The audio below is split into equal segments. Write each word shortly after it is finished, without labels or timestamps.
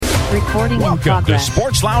Recording in Welcome to progress.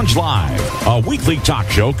 Sports Lounge Live, a weekly talk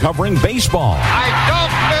show covering baseball, I don't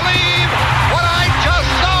believe what I just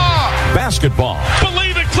saw. basketball,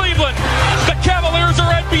 Believe it, Cleveland. The Cavaliers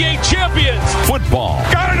are NBA champions. football,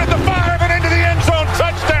 Got it at the 5 and into the end zone.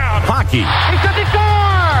 Touchdown. hockey, He's got the score.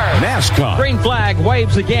 NASCAR, Green flag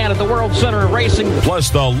waves again at the World Center of Racing.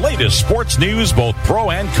 plus the latest sports news, both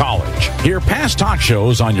pro and college. Hear past talk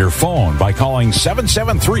shows on your phone by calling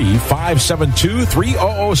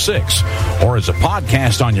 773-572-3006 or as a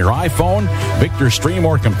podcast on your iPhone, Victor Stream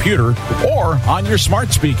or computer, or on your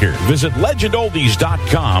smart speaker. Visit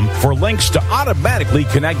legendoldies.com for links to automatically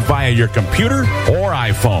connect via your computer or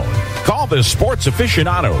iPhone. Call the Sports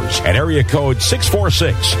Aficionados at area code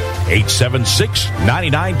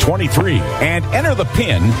 646-876-9923 and enter the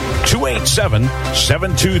PIN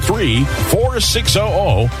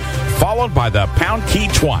 287-723-4600, followed by the pound key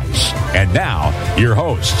twice. And now, your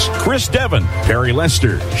hosts, Chris Devon, Perry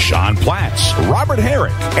Lester, Sean Platts, Robert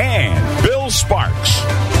Herrick, and Bill Sparks.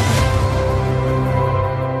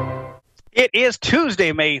 It is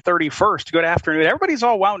Tuesday, May 31st. Good afternoon. Everybody's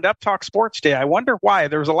all wound up. Talk Sports Day. I wonder why.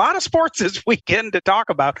 There's a lot of sports this weekend to talk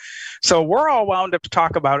about. So we're all wound up to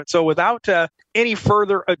talk about it. So without any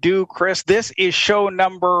further ado, Chris, this is show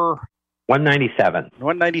number 197.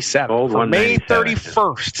 197 Old for May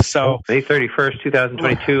 197. 31st. So May 31st,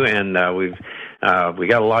 2022, and we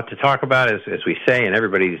got a lot to talk about, as we say, and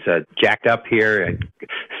everybody's jacked up here, and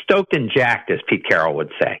stoked and jacked, as Pete Carroll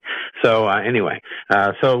would say. So anyway,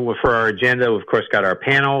 so for our agenda, we've, of course, got our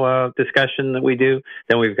panel discussion that we do.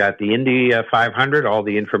 Then we've got the Indy 500, all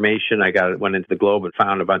the information. Went into the Globe and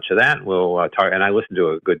found a bunch of that. We'll talk, and I listened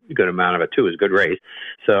to a good amount of it too. It was a good race.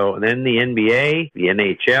 So then the NBA, the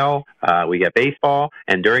NHL, we got baseball,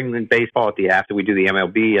 and during the baseball, after we do the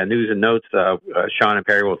MLB news and notes, Sean and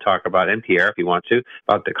Perry will talk about NPR if you want to,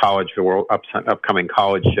 about the upcoming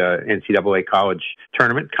college NCAA college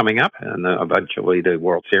tournament coming up, and eventually the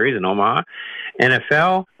World Series in Omaha.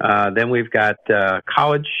 NFL, then we've got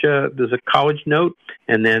college. There's a college note,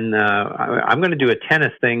 and then I'm going to do a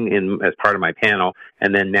tennis thing as part of my panel,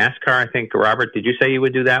 and then NASCAR. I think, Robert, did you say you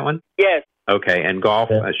would do that one? Yes. Okay, and golf,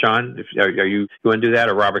 Sean, are you want to do that,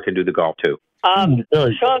 or Robert can do the golf too? Sean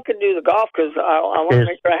can do the golf because I want to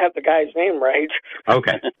make sure I have the guy's name right.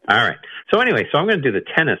 Okay. All right. So anyway, I'm going to do the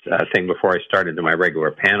tennis thing before I start into my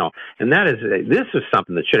regular panel. And that is, this is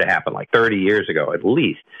something that should have happened like 30 years ago at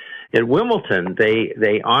least. At Wimbledon,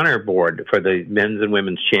 they honor board for the men's and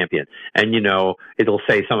women's champion. And, it'll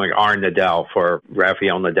say something like R. Nadal for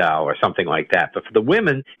Rafael Nadal or something like that. But for the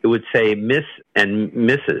women, it would say Miss and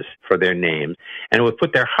Mrs. for their names. And it would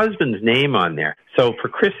put their husband's name on there. So for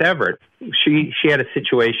Chris Evert, she had a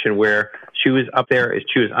situation where she was up there,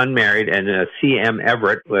 she was unmarried, and C.M.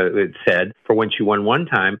 Everett, it said, for when she won one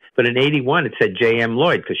time. But in 81, it said J.M.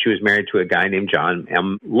 Lloyd, because she was married to a guy named John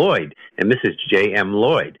M. Lloyd, and Mrs. J.M.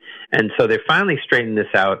 Lloyd. And so they finally straightened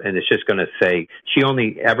this out, and it's just going to say she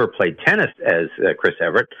only ever played tennis as Chris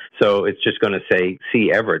Evert, so it's just going to say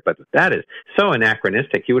C. Everett. But that is so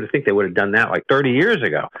anachronistic. You would think they would have done that like 30 years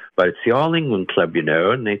ago. But it's the All England Club,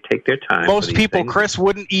 and they take their time. most people, things. Chris,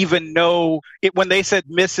 wouldn't even know it when they said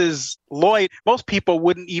Mrs. Lloyd. Most people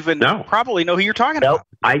wouldn't even probably know who you're talking about.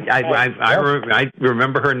 I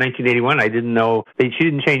remember her in 1981. I didn't know she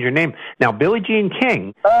didn't change her name. Now, Billie Jean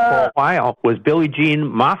King for a while was Billie Jean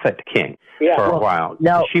Moffett King for a while.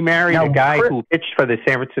 Now, she married a guy who pitched for the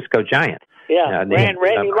San Francisco Giants. Yeah,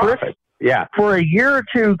 Randy Moffett. Yeah. For a year or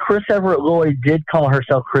two, Chris Everett Lloyd did call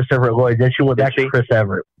herself Chris Everett Lloyd. Then she went back to Chris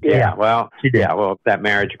Everett. Yeah. Well, she did. Yeah. Well, that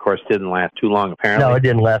marriage, of course, didn't last too long. Apparently, no, it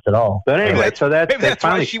didn't last at all. But anyway, so they that's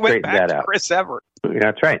finally why she went straightened back that to out. Chris Everett.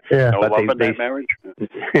 That's right. Yeah. No love in that marriage.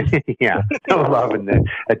 Yeah, no love in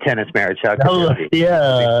a tennis marriage. How could Oh, there be?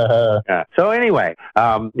 yeah. So anyway,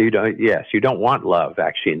 you don't want love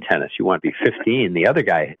actually in tennis. You want to be 15. The other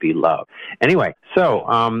guy be love. Anyway, so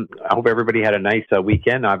I hope everybody had a nice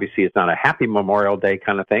weekend. Obviously, it's not a happy Memorial Day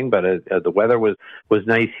kind of thing, but the weather was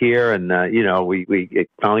nice here, and it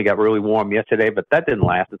finally got really warm yesterday, but that didn't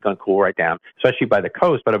last. It's going to cool right down, especially by the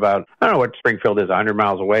coast. But about, I don't know what Springfield is, 100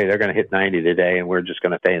 miles away. They're going to hit 90 today, and we're just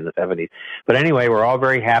going to stay in the 70s. But anyway, we're all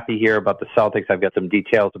very happy here about the Celtics. I've got some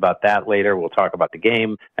details about that later. We'll talk about the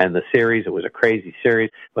game and the series. It was a crazy series,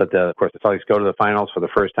 but of course the Celtics go to the finals for the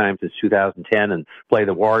first time since 2010 and play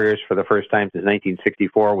the Warriors for the first time since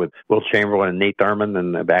 1964 with Wilt Chamberlain and Nate Thurmond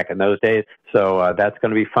and back in those days. So that's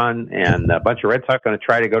going to be fun, and a bunch of Red Sox going to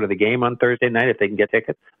try to go to the game on Thursday night if they can get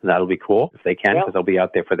tickets, and that'll be cool if they can, because they'll be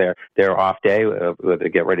out there for their off day to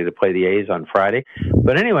get ready to play the A's on Friday.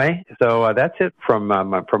 But anyway, so that's it from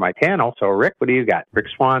my panel. So Rick, what do you got? Rick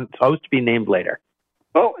Swan, supposed to be named later.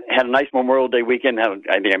 Well, had a nice Memorial Day weekend. I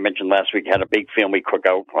think I mentioned last week, had a big family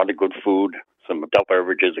cookout, a lot of good food, some adult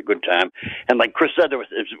beverages, a good time. And like Chris said, there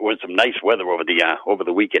was some nice weather over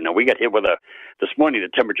the weekend. Now, we got hit with this morning, the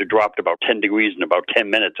temperature dropped about 10 degrees in about 10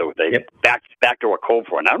 minutes over there. Yep. Back to a cold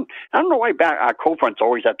front. I don't know why our cold fronts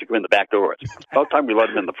always have to come in the back door. It's about time we let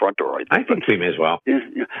them in the front door. I think we may as well.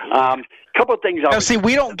 Couple of things. Now, see,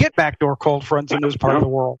 we don't get backdoor cold fronts in this part of the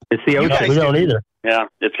world. It's the ocean. We don't either. Yeah,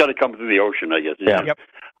 it's got to come through the ocean, I guess. Yeah. Yep.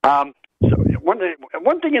 So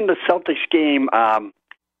one thing in the Celtics game,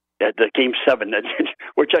 the Game 7,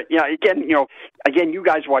 which again, you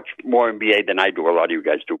guys watch more NBA than I do. A lot of you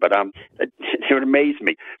guys do, but it would amaze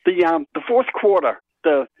me. The fourth quarter,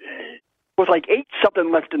 with like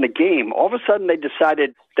 8-something left in the game, all of a sudden they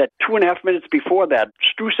decided that 2.5 minutes before that,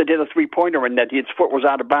 Strus had hit a 3-pointer and that his foot was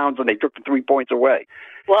out of bounds and they took the 3 points away.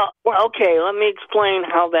 Well, okay, let me explain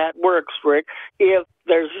how that works, Rick. If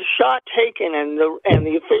there's a shot taken and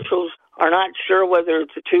the officials are not sure whether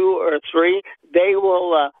it's a 2 or a 3, they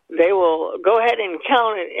will go ahead and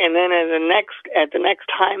count it, and then at the next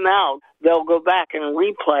timeout, they'll go back and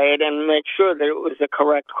replay it and make sure that it was the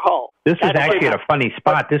correct call. This is actually at a funny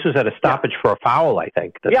spot. This was at a stoppage for a foul, I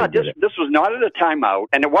think. This was not at a timeout,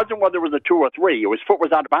 and it wasn't whether it was a 2 or 3. It was foot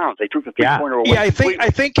was out of bounds. They took the 3-pointer away.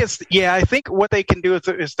 I think what they can do is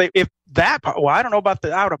I don't know about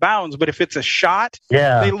the out of bounds, but if it's a shot,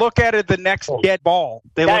 they look at it the next dead ball.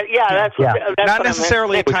 That's not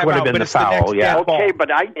necessarily a timeout, but it's foul, the next dead ball. Okay,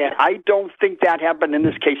 but I don't think that happened in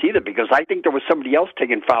this case either, because I think there was somebody else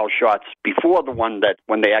taking foul shots before the one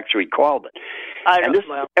when they actually called it.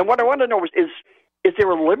 And what I want to know is there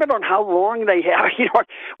a limit on how long they have?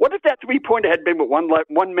 What if that 3-pointer had been with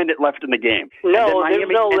 1 minute left in the game? No, there's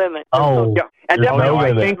no limit. Oh, and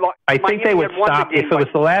then I think they would stop if it was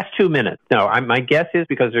the last 2 minutes. No, my guess is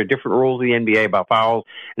because there are different rules in the NBA about fouls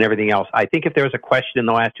and everything else. I think if there was a question in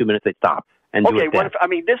the last 2 minutes, they'd stop.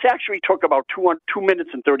 This actually took about 2 minutes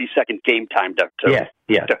and 30 seconds game time to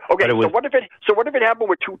Yes. What if it happened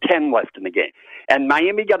with 2:10 left in the game, and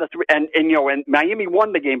Miami got a 3, and Miami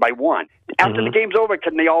won the game by 1. After the game's over,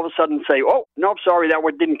 can they all of a sudden say, "Oh, no, sorry, that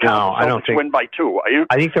one didn't count"? No, I don't think. Win by 2.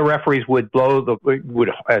 I think the referees would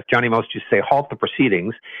as Johnny Most used to say, halt the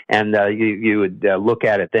proceedings, and you would look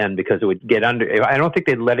at it then, because it would get under. I don't think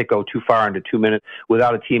they'd let it go too far under 2 minutes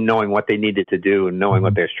without a team knowing what they needed to do and knowing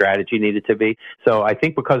what their strategy needed to be. So I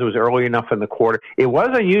think because it was early enough in the quarter, it was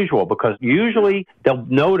unusual, because usually they'll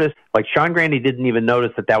notice, like Sean Grandy didn't even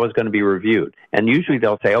notice that was going to be reviewed. And usually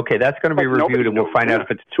they'll say, okay, that's going to be reviewed, and we'll find out if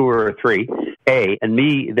it's 2 or a 3. And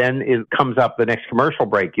then it comes up the next commercial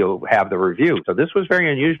break, you'll have the review. So this was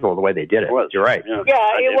very unusual the way they did it. You're right.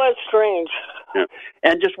 Yeah, it was strange. Yeah.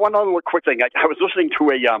 And just one other quick thing. I was listening to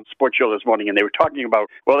a sports show this morning, and they were talking about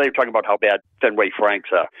how bad Fenway Franks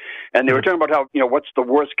are. And they were talking about how, what's the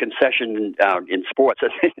worst concession in sports.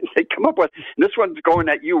 And they come up with, and this one's going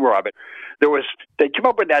at you, Robert. They come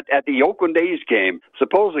up with that at the Oakland A's game.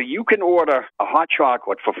 Supposedly you can order a hot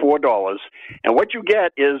chocolate for $4, and what you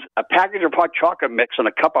get is a package of hot chocolate mix and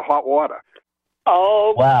a cup of hot water.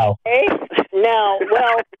 Oh, wow! Now,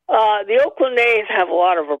 the Oakland A's have a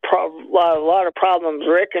lot of problems,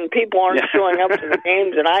 Rick, and people aren't showing up to the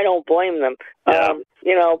games, and I don't blame them.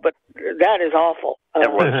 But that is awful.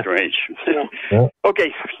 That was strange.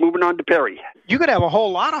 Okay, moving on to Perry. You could have a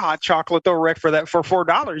whole lot of hot chocolate, though, Rick, for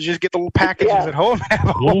 $4. You just get the little packages at home and have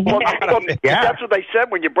a whole lot of it. That's what they said.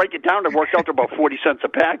 When you break it down, it works out to about 40 cents a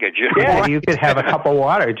package. Yeah, you could have a cup of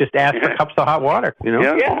water. Just ask for cups of hot water.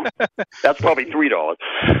 Yeah. That's probably $3.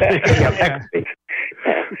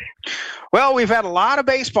 Well, we've had a lot of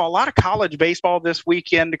baseball, a lot of college baseball this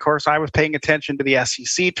weekend. Of course, I was paying attention to the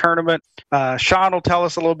SEC tournament. Sean will tell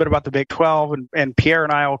us a little bit about the Big 12, and Pierre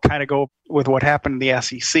and I will kind of go with what happened in the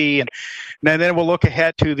SEC. And then we'll look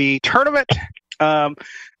ahead to the tournament. The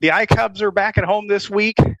iCubs are back at home this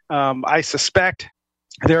week. I suspect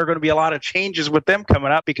there are going to be a lot of changes with them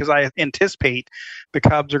coming up, because I anticipate the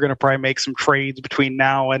Cubs are going to probably make some trades between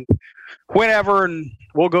now and whenever, and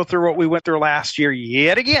we'll go through what we went through last year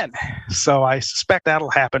yet again. So I suspect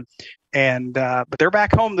that'll happen. And but they're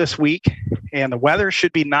back home this week, and the weather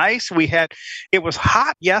should be nice. It was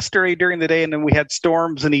hot yesterday during the day, and then we had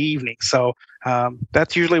storms in the evening. So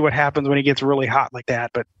that's usually what happens when it gets really hot like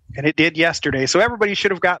that. And it did yesterday. So everybody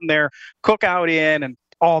should have gotten their cookout in and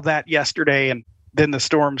all that yesterday, and then the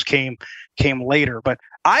storms came later. But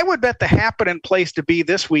I would bet the happening place to be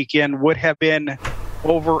this weekend would have been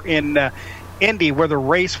over in Indy, where the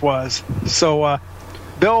race was. So,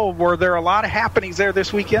 Bill, were there a lot of happenings there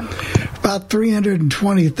this weekend? About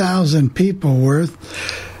 320,000 people worth.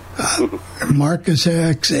 Marcus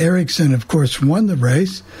Ericsson, of course, won the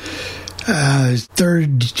race. his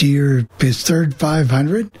third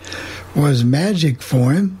 500 was magic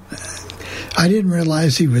for him. I didn't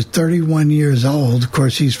realize he was 31 years old. Of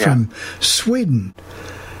course, he's from Sweden,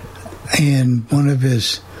 and one of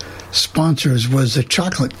his sponsors was a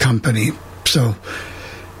chocolate company. So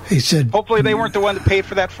he said, hopefully they weren't the one that paid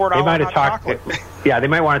for that $4 they might have talked chocolate. Yeah, they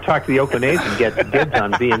might want to talk to the Oakland A's and get dibs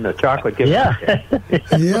on being the chocolate gift. Yeah.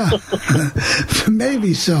 yeah,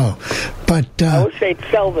 maybe so. But I wish they'd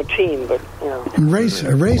sell the team, but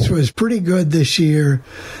race was pretty good this year.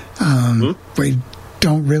 We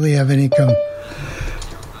don't really have any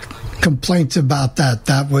complaints about that.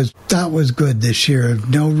 That was good this year.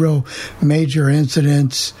 No real major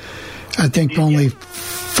incidents. I think only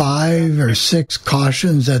 5 or 6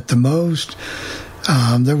 cautions at the most.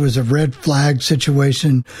 There was a red flag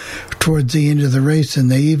situation towards the end of the race,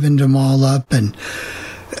 and they evened them all up. And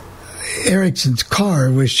Ericsson's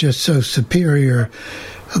car was just so superior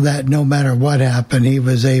that no matter what happened, he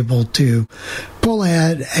was able to pull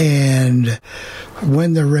ahead and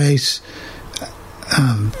win the race.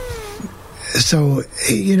 So,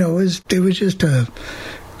 it was just a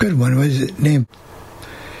good one. Was it named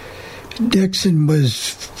Dixon?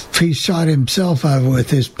 He shot himself out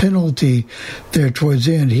with his penalty there towards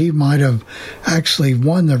the end. He might have actually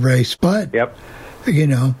won the race, but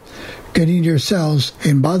getting yourselves.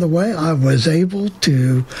 And by the way, I was able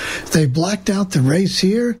to. They blacked out the race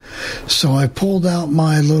here, so I pulled out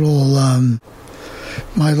my little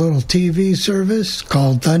TV service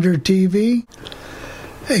called Thunder TV.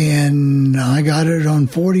 And I got it on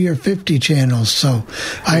 40 or 50 channels, so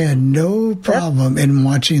I had no problem in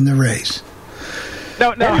watching the race.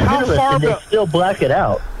 Now how far? They still black it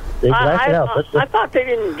out. They black it out. I thought they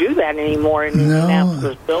didn't do that anymore in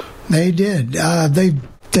Indianapolis, Bill. They did.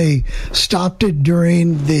 They stopped it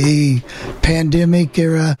during the pandemic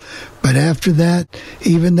era, but after that,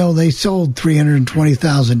 even though they sold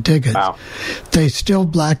 320,000 tickets, they still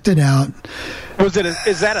blacked it out. Is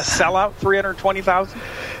that a sellout? 320,000?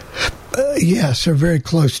 Yes, or very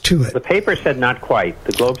close to it. The paper said not quite.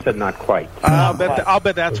 The Globe said not quite. I'll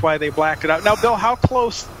bet that's why they blacked it out. Now, Bill, how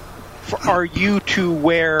close are you to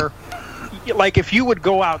where? Like, if you would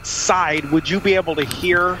go outside, would you be able to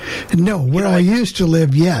hear? No, where I used to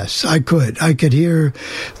live, yes, I could. I could hear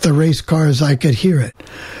the race cars. I could hear it.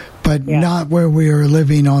 But not where we were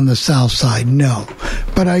living on the south side, no.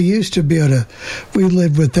 But I used to be able to, we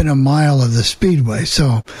lived within a mile of the speedway,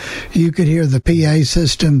 so you could hear the PA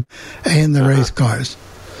system and the race cars.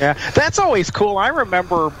 Yeah, that's always cool. I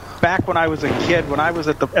remember back when I was a kid, when I was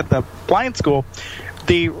at the blind school,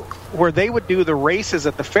 where they would do the races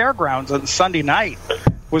at the fairgrounds on Sunday night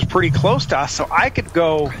was pretty close to us, so I could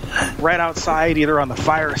go right outside either on the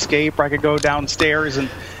fire escape or I could go downstairs,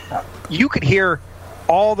 and you could hear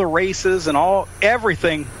all the races and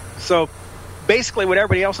everything. So basically what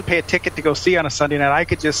everybody else would pay a ticket to go see on a Sunday night, I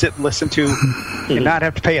could just sit and listen to and not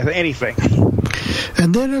have to pay anything.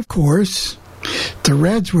 And then, of course, the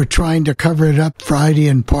Reds were trying to cover it up Friday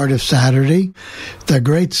and part of Saturday. The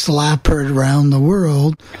great slap heard around the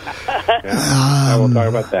world. I will talk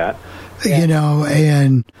about that.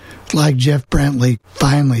 And like Jeff Brantley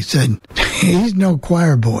finally said, he's no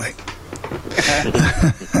choir boy.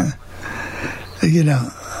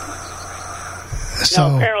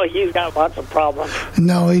 So apparently he's got lots of problems.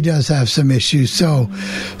 No, he does have some issues. So,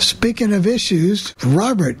 speaking of issues,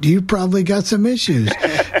 Robert, you probably got some issues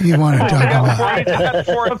you want to talk about.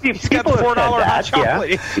 He's got the $4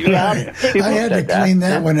 chocolate. I had to clean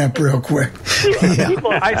that one up real quick.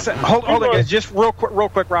 Hold on, guys. Just real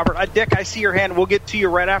quick, Robert. Dick, I see your hand. We'll get to you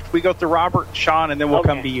right after we go through Robert and Sean, and then we'll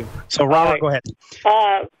come to you. So, Robert, go ahead.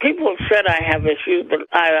 People have said I have issues, but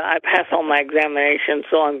I pass all my examinations,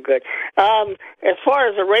 so I'm good. As far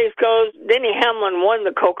as the race goes, Denny Hamlin won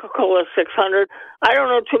the Coca-Cola 600. I don't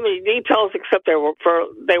know too many details except there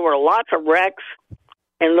were lots of wrecks,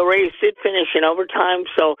 and the race did finish in overtime.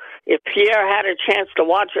 So if Pierre had a chance to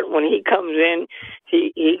watch it when he comes in,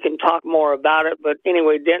 he can talk more about it. But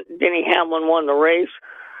anyway, Denny Hamlin won the race,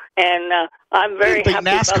 and I'm very happy.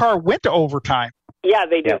 NASCAR went to overtime. Yeah,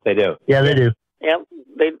 they do. Yes, they do. Yeah, they do. Yep.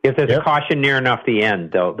 If there's a caution near enough the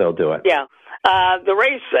end, they'll do it. Yeah. The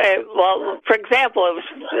race, for example, it was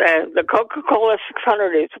the Coca-Cola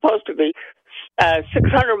 600 is supposed to be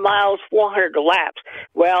 600 miles, 400 laps.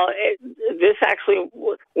 Well, this actually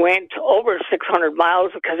went over 600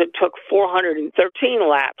 miles because it took 413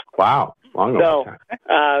 laps. Wow. Long time.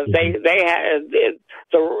 They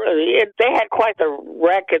had quite the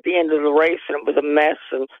wreck at the end of the race, and it was a mess,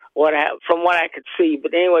 and from what I could see.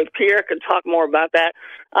 But anyway, Pierre could talk more about that.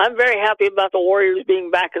 I'm very happy about the Warriors being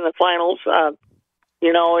back in the finals.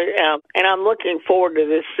 And I'm looking forward to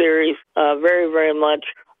this series very, very much.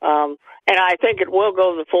 And I think it will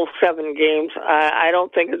go the full 7 games. I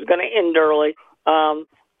don't think it's going to end early.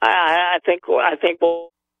 I think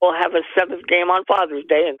we'll have a 7th game on Father's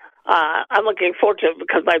Day, and I'm looking forward to it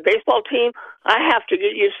because my baseball team, I have to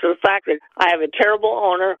get used to the fact that I have a terrible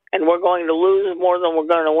owner, and we're going to lose more than we're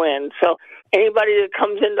going to win. So anybody that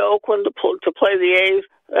comes into Oakland to play the A's,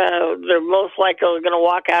 they're most likely going to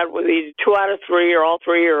walk out with either 2 out of 3 or all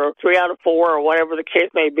 3 or 3 out of 4 or whatever the case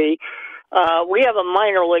may be. We have a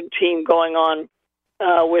minor league team going on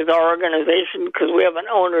with our organization because we have an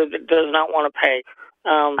owner that does not want to pay.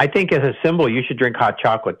 I think as a symbol, you should drink hot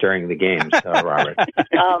chocolate during the games, Robert.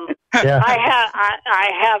 I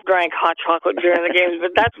have drank hot chocolate during the games, but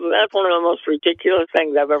that's one of the most ridiculous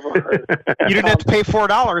things I've ever heard. You didn't have to pay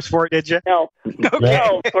 $4 for it, did you? No. Okay.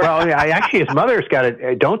 No. Well, actually, his mother's got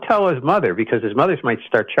it. Don't tell his mother because his mother's might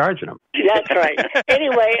start charging him. That's right.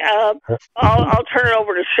 Anyway, I'll turn it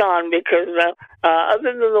over to Sean because other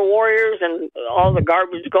than the Warriors and all the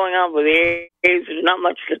garbage going on with the A's, there's not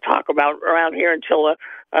much to talk about around here until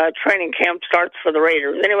training camp starts for the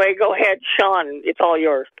Raiders. Anyway, go ahead, Sean. It's all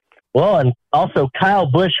yours. Well, and also Kyle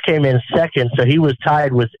Busch came in second, so he was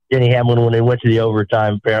tied with Denny Hamlin when they went to the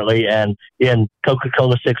overtime, apparently, and in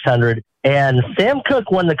Coca-Cola 600. And Sam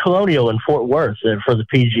Cooke won the Colonial in Fort Worth for the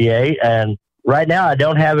PGA, and right now I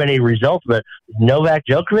don't have any results, but Novak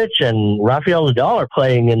Djokovic and Rafael Nadal are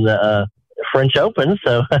playing in the French Open,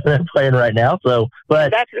 so they're playing right now. So,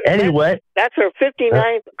 but anyway, that's her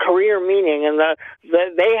 59th career meeting, and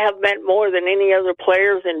they have met more than any other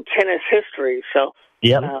players in tennis history. So,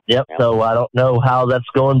 yep. So I don't know how that's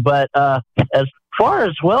going, but as far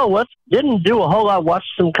as didn't do a whole lot. Watched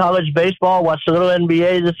some college baseball, watched a little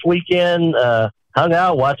NBA this weekend. Hung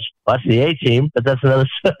out, watched the A-Team, but that's another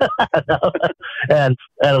and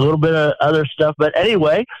a little bit of other stuff. But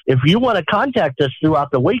anyway, if you want to contact us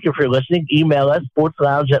throughout the week, if you're listening, email us,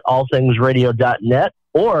 sportslounge@allthingsradio.net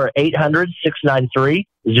or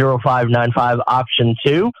 800-693-0595 option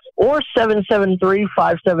 2 or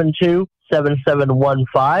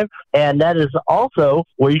 773-572-7715. And that is also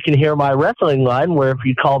where you can hear my wrestling line, where if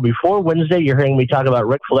you call before Wednesday, you're hearing me talk about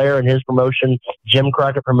Ric Flair and his promotion, Jim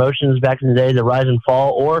Crockett Promotions back in the day, the Rise and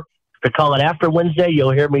Fall. Or if you're calling after Wednesday,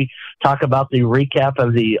 you'll hear me talk about the recap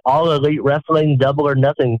of the All Elite Wrestling Double or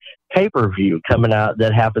Nothing pay-per-view coming out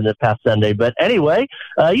that happened this past Sunday. But anyway,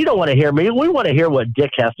 you don't want to hear me. We want to hear what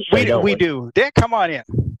Dick has to say. We do. Dick, come on in.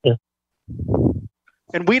 Yeah.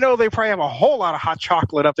 And we know they probably have a whole lot of hot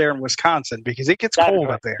chocolate up there in Wisconsin because it gets cold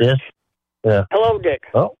up there. Yes. Yeah. Hello, Dick.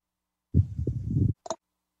 Oh.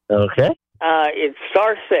 Okay. It's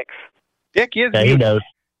star 6. Dick is. Yeah, he knows.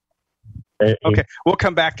 Okay, we'll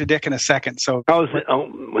come back to Dick in a second. So there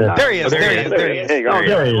he is. There he is.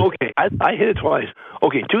 Okay, I hit it twice.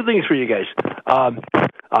 Okay, 2 things for you guys.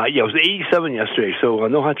 It was 87 yesterday, so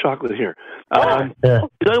no hot chocolate here. So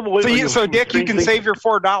Dick, you can save your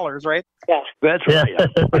 $4, right? Yeah, that's right.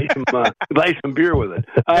 Buy some beer with it.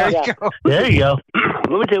 There you go.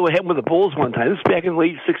 Let me tell you what happened with the Bulls one time. This is back in the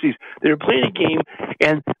late 60s. They were playing a game,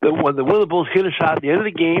 and when one of the Bulls hit a shot at the end of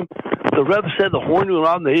the game, the ref said the horn went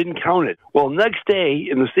off and they didn't count it. Well, next day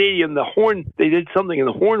in the stadium, they did something and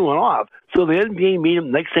the horn went off. So the NBA made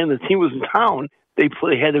them, next time the team was in town, they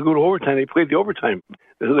had to go to overtime. They played the overtime.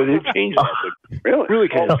 So they didn't change that. Really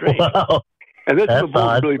kind of strange. Wow. And that's the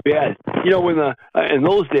Bulls really bad. When in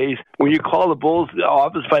those days, when you call the Bulls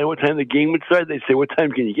office, find out what time the game would start, they say, "What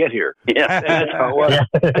time can you get here?" Yeah, that's how it was.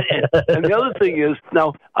 And the other thing is,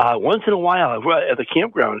 now once in a while at the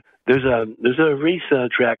campground, there's a race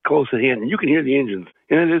track close at hand, and you can hear the engines,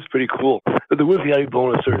 and it is pretty cool. But the wind's got to be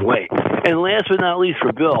blowing a certain way. And last but not least,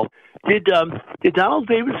 for Bill, did Donald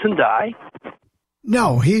Davidson die?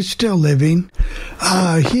 No, he's still living.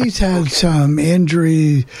 He's had some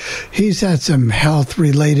injury. He's had some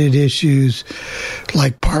health-related issues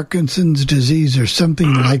like Parkinson's disease or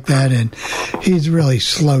something like that, and he's really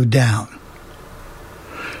slowed down.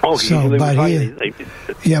 Oh, but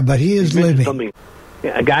he is living.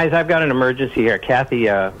 Yeah, guys, I've got an emergency here. Kathy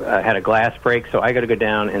had a glass break, so I got to go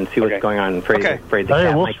down and see what's going on. I'm afraid the cat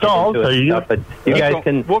might get into it stuff, but you guys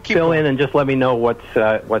can fill in and just let me know what's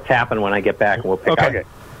happened when I get back, and we'll pick up.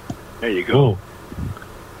 There you go.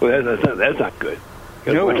 Well, that's not good.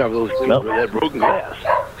 Got to watch out for those things with that broken glass.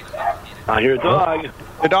 I hear a dog.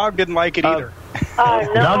 The dog didn't like it either. No,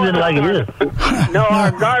 the dog didn't like it either. No, our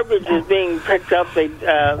garbage is being picked up. They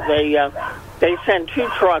send 2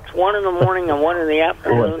 trucks, one in the morning and one in the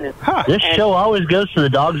afternoon. This show always goes to the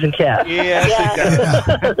dogs and cats. Yes,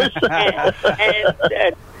 it does.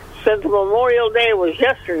 and since Memorial Day was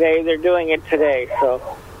yesterday, they're doing it today. So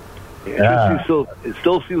It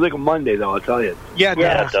still seems like a Monday, though, I'll tell you. Yeah,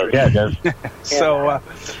 it does. Yeah, it does. So,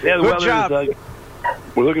 good job.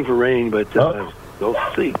 We're looking for rain, but we'll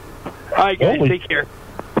see. All right, guys, take care.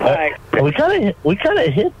 All right. We kind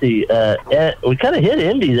of hit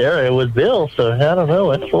Indy there with Bill, so I don't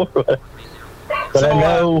know. But I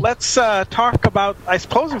know. Let's talk about. I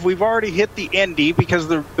suppose if we've already hit the Indy because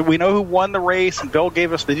we know who won the race and Bill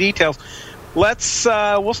gave us the details.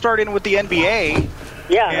 We'll start in with the NBA.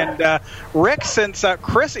 Yeah. And Rick, since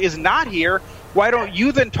Chris is not here, why don't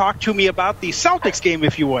you then talk to me about the Celtics game,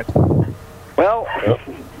 if you would? Well,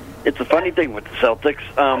 it's a funny thing with the Celtics.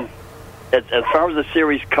 As far as the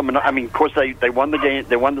series coming up, I mean, of course, they won the game.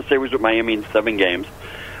 They won the series with Miami in 7 games.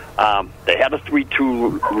 They had a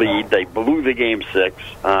 3-2 lead. They blew the game 6.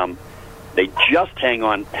 They just hung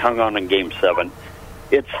on in game 7.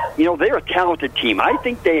 It's they're a talented team. I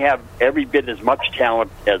think they have every bit as much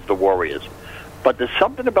talent as the Warriors. But there's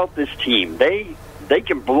something about this team. They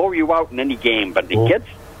can blow you out in any game, but it gets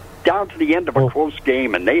down to the end of a close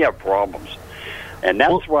game, and they have problems. And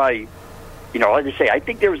that's why, like I say, I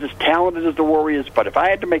think they're as talented as the Warriors. But if I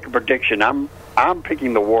had to make a prediction, I'm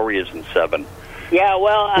picking the Warriors in 7. Yeah,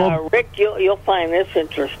 well, Rick, you'll find this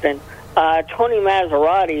interesting. Tony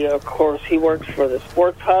Maserati, of course, he works for the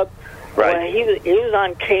Sports Hub. Right. Well, he was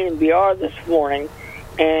on KNBR this morning,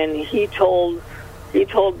 and he told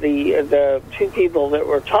the 2 people that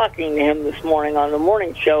were talking to him this morning on the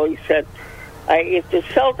morning show, he said, if the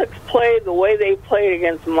Celtics played the way they played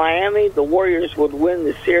against Miami, the Warriors would win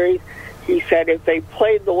the series. He said if they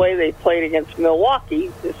played the way they played against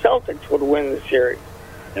Milwaukee, the Celtics would win the series.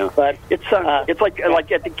 Yeah. But it's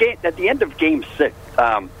like at the end of game 6.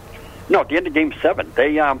 At the end of game 7,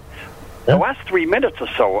 they the last 3 minutes or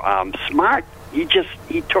so, Smart he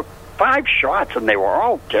took 5 shots and they were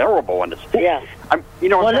all terrible. And they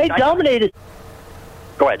dominated.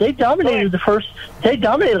 Go ahead. They dominated They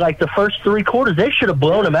dominated like the first 3 quarters. They should have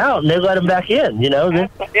blown them out, and they let them back in. Yeah.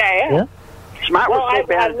 Smart was so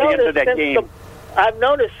bad at the end of that game. I've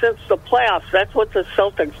noticed since the playoffs, that's what the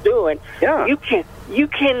Celtics do, and you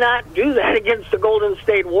cannot do that against the Golden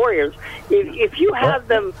State Warriors. If you have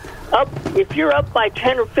them up, if you're up by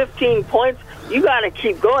 10 or 15 points, you got to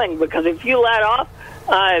keep going, because if you let off,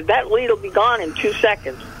 that lead will be gone in 2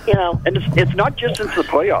 seconds. And it's not just since the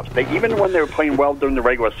playoffs. Even when they were playing well during the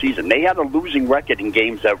regular season, they had a losing record in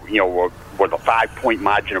games that were the 5-point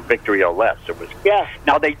margin of victory or less. It was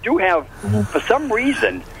Now they do have, for some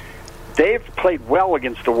reason, they've played well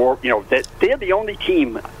against the Warriors. They're the only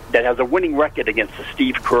team that has a winning record against the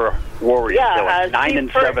Steve Kerr Warriors. They're like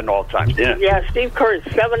 9-7 all time. Yeah, Steve Kerr is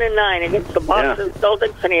 7-9 against the Boston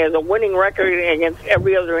Celtics, and he has a winning record against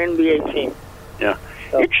every other NBA team. Yeah,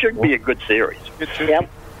 it should be a good series. Yep.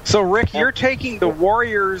 So, Rick, you're taking the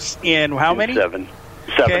Warriors in how many? 7.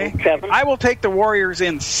 Okay. 7. I will take the Warriors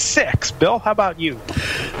in 6. Bill, how about you?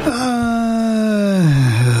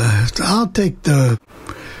 I'll take the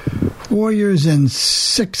Warriors in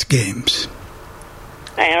 6 games.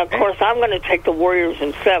 And, of course, I'm going to take the Warriors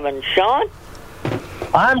in 7. Sean?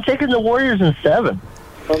 I'm taking the Warriors in 7.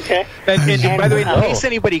 Okay. And by the way, in case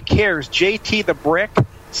anybody cares, JT the Brick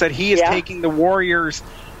said he is taking the Warriors.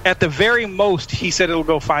 At the very most, he said it'll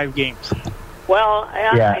go 5 games. Well,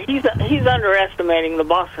 he's underestimating the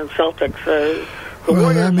Boston Celtics.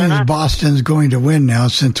 That means Boston's going to win now,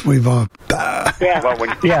 since we've all. Well,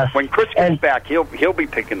 when Chris gets back, he'll be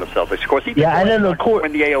picking the Celtics. Of course, he and then of course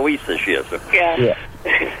win the AL East this year. So. Yeah.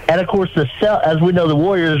 And of course, as we know, the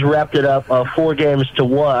Warriors wrapped it up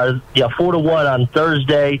 4-1 on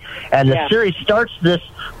Thursday, and the series starts this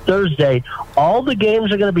Thursday. All the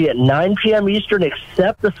games are going to be at 9 p.m. Eastern,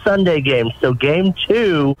 except the Sunday game. So Game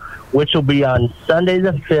 2, which will be on Sunday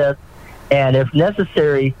the 5th, and if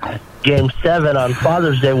necessary, Game 7 on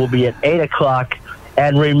Father's Day will be at 8 o'clock.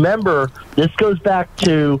 And remember, this goes back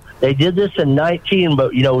to, they did this in 19,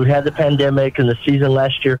 but, we had the pandemic and the season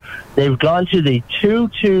last year. They've gone to the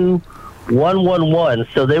 2-2-1-1-1.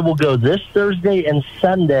 So they will go this Thursday and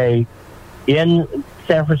Sunday in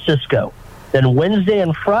San Francisco. Then Wednesday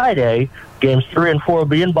and Friday, Games 3 and 4 will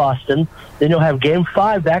be in Boston. Then you'll have Game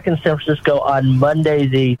 5 back in San Francisco on Monday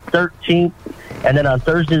the 13th. And then on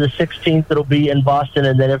Thursday the 16th, it'll be in Boston.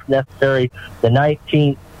 And then if necessary, the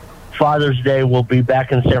 19th, Father's Day, will be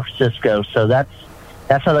back in San Francisco. So that's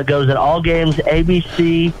how that goes in all games,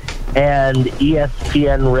 ABC and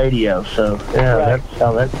ESPN Radio. So, that's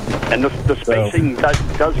how that... And the spacing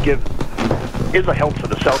is a help to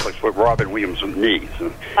the Celtics with Robin Williams' knees.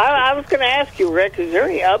 I was going to ask you, Rick, is there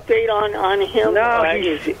any update on him? No,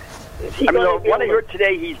 what I heard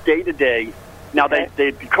today, he's day-to-day. Now,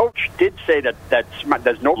 the coach did say that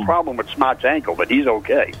there's no problem with Smart's ankle, but he's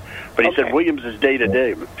okay. But he said Williams is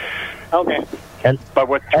day-to-day. Okay. And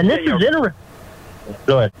this is interesting.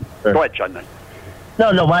 Go ahead. Go ahead, John.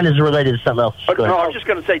 No, mine is related to something else. No, I was just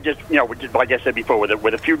going to say, like I said before,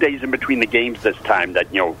 with a few days in between the games this time, that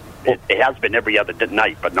it has been every other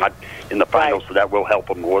night, but not in the finals, so that will help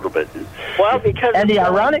them a little bit. Well, because the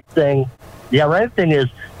ironic thing is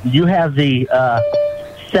you have the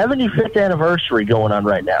 75th anniversary going on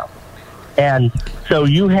right now, and so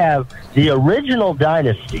you have the original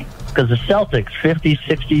dynasty, because the Celtics 50s,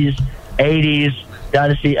 60s, 80s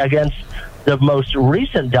dynasty against the most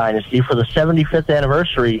recent dynasty for the 75th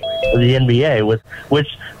anniversary of the NBA, which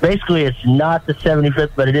basically it's not the 75th,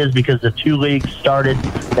 but it is because the two leagues started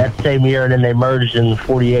that same year and then they merged in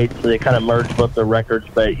 48, so they kind of merged both the records.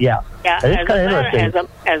 But it's kind of interesting.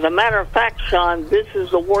 As a matter of fact, Sean, this is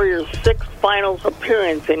the Warriors' 6th finals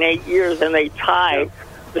appearance in 8 years, and they tied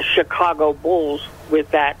the Chicago Bulls with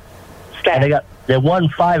that stat. And they won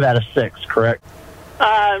 5 out of 6, correct?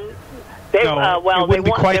 It wouldn't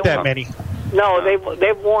be quite that many. No,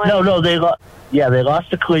 they've won. No, they lost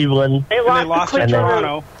to Cleveland. They lost to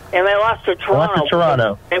Toronto. And they lost to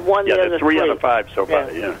Toronto. They won the other 3 out of 5 so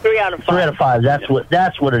far. Yeah. 3 out of 5. 3 out of 5.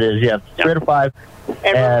 That's what it is. Yeah, 3 out of 5.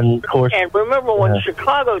 And of course. And remember when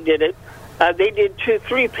Chicago did it, they did 2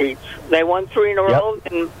 3-peats. They won 3 in a row,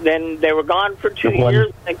 and then they were gone for 2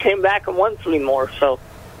 years and came back and won 3 more. So.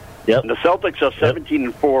 Yep. And the Celtics are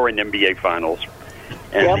 17-4 in NBA Finals.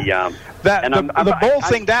 And the Bulls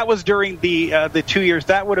thing, that was during the 2 years.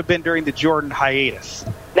 That would have been during the Jordan hiatus.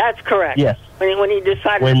 That's correct. Yes. When he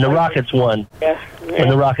decided. When the Rockets won. Yeah. When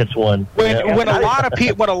the Rockets won. When a lot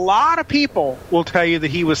of people will tell you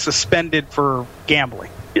that he was suspended for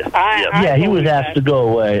gambling. He was asked to go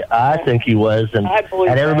away. I think he was, and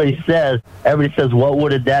everybody says, what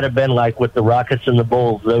would that have been like with the Rockets and the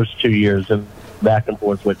Bulls those 2 years of back and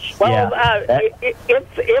forth? If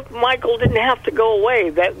Michael didn't have to go away,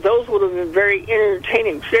 those would have been very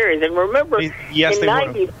entertaining series. And remember, in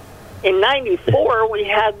 '94 we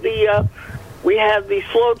had the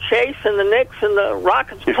slow chase and the Knicks and the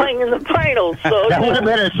Rockets playing in the finals. So that would have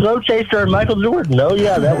been a slow chase during Michael Jordan. No,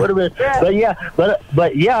 that would have been.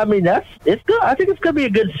 I mean, it's good. I think it's going to be a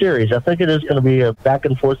good series. I think it is going to be a back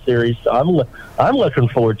and forth series. So I'm looking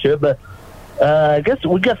forward to it, but. I guess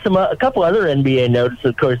we got a couple other NBA notes.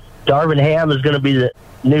 Of course, Darvin Ham is going to be the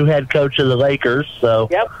new head coach of the Lakers. So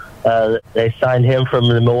they signed him from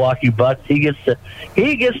the Milwaukee Bucks. He gets to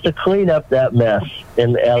clean up that mess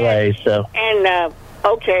in LA.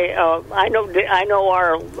 I know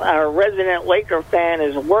our resident Laker fan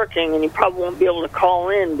is working, and he probably won't be able to call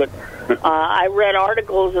in. But I read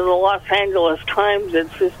articles in the Los Angeles Times that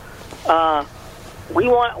says.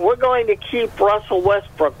 We're going to keep Russell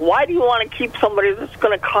Westbrook. Why do you want to keep somebody that's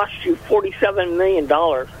going to cost you $47 million?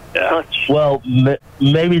 Yeah. Well,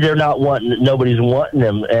 maybe they're not nobody's wanting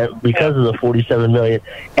him because of the $47 million.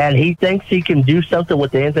 And he thinks he can do something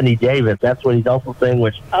with Anthony Davis. That's what he's also saying.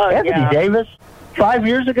 Anthony Davis, 5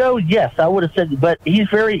 years ago, yes, I would have said, but he's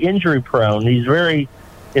very injury prone. He's very,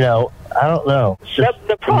 I don't know.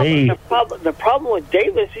 The problem with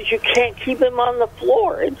Davis is you can't keep him on the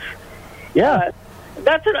floor.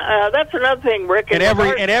 That's another thing, Rick. And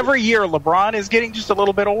every year, LeBron is getting just a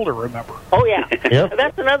little bit older. Remember? Oh yeah,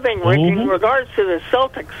 That's another thing, Rick. In regards to the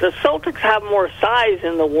Celtics have more size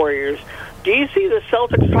than the Warriors. Do you see the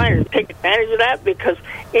Celtics trying to take advantage of that? Because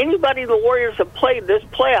anybody the Warriors have played this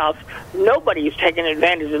playoffs, nobody's taken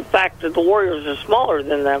advantage of the fact that the Warriors are smaller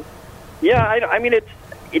than them. Yeah, I mean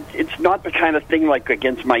it's not the kind of thing like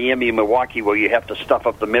against Miami and Milwaukee where you have to stuff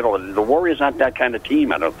up the middle. The Warriors aren't that kind of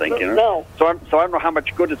team, I don't think. No. So I don't know how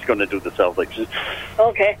much good it's going to do the Celtics.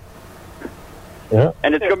 Okay. Yeah.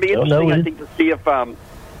 And it's going to be interesting, I think, to see if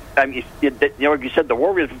you said the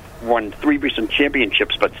Warriors won 3 recent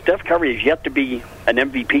championships, but Steph Curry has yet to be an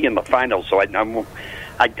MVP in the finals. So I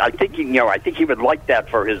think he would like that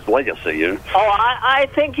for his legacy. I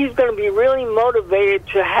think he's going to be really motivated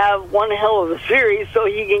to have one hell of a series, so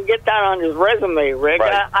he can get that on his resume, Rick.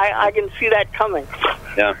 Right. I can see that coming.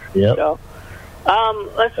 Yeah. Yep. So,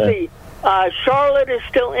 let's see. Charlotte is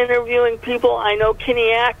still interviewing people. I know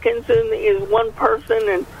Kenny Atkinson is one person,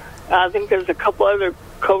 and I think there's a couple other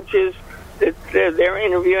coaches that they're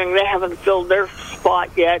interviewing. They haven't filled their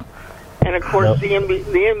spot yet. And of course, the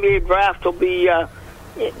NBA draft will be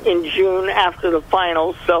in June after the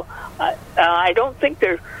finals. So I don't think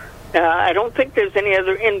there's any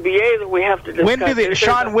other NBA that we have to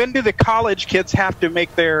discuss. When do the college kids have to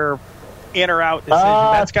make their in or out decision?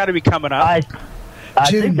 That's got to be coming up. I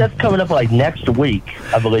think that's coming up like next week,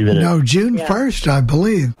 I believe it is. No, June 1st, I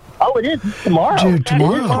believe. Oh, it is tomorrow.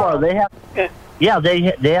 Tomorrow. They have. Yeah, they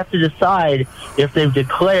have to decide if they've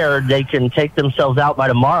declared they can take themselves out by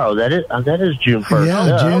tomorrow. That is June 1st.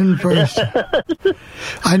 Yeah, June 1st.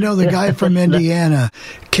 I know the guy from Indiana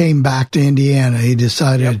came back to Indiana. He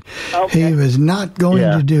decided he was not going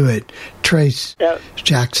to do it. Trace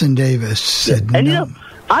Jackson Davis said and, no. You know,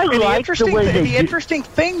 I like the interesting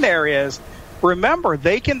thing there is, remember,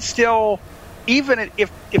 they can still, even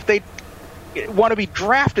if they want to be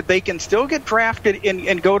drafted, they can still get drafted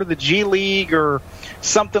and go to the G League or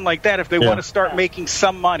something like that if they want to start making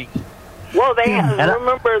some money. Well, they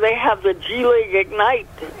remember they have the G League Ignite,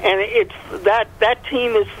 and it's that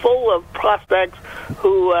team is full of prospects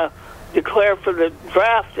who declare for the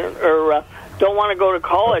draft or don't want to go to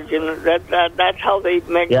college, and that's how they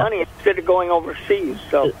make money instead of going overseas.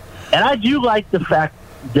 So, and I do like the fact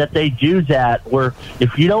that they do that, where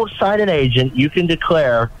if you don't sign an agent, you can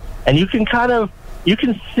declare. And you can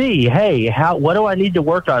see, hey, what do I need to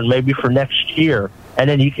work on maybe for next year, and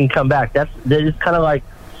then you can come back. That is kind of like,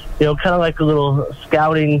 a little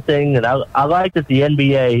scouting thing. And I like that the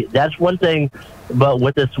NBA. That's one thing, but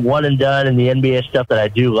with this one and done and the NBA stuff that I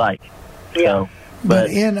do like. Yeah. So,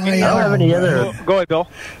 but NIL, I don't have any other. Go ahead, Bill.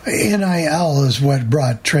 NIL is what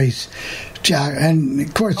brought Trace Jack, and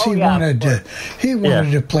of course he wanted to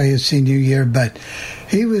play his senior year, but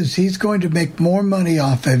he's going to make more money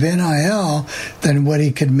off of NIL than what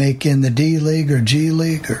he could make in the D League or G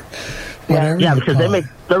League or whatever. Yeah, because they make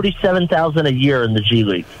 $37,000 a year in the G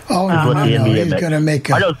League. Oh, no, he's going to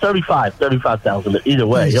make. I know $35,000, but either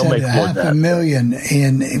way, he'll make more than that.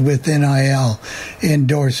 $500,000 with NIL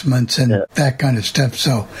endorsements and that kind of stuff.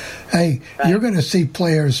 So, hey, you're going to see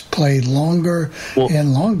players play longer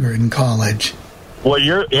and longer in college. Well,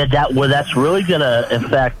 that's really going to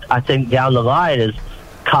affect, I think, down the line is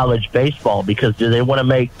college baseball, because do they want to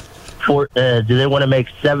make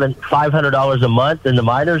 $500 a month in the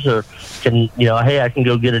minors, or can I can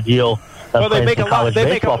go get a deal? Well, they make a lot. They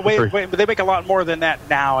make a lot more than that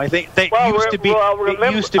now. I think they used to be.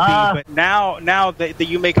 But now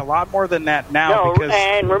you make a lot more than that now.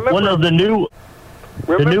 The new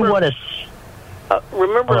one is.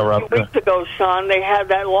 Remember a few weeks ago, Sean, they had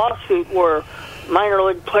that lawsuit where minor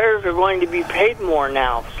league players are going to be paid more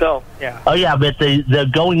now. So Oh yeah, but the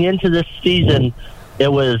going into this season,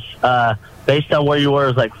 it was based on where you were. It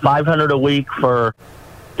was like $500 a week for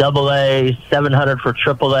AA, $700 for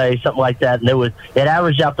AAA, something like that, and it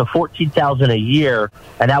averaged out to $14,000 a year,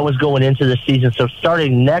 and that was going into the season. So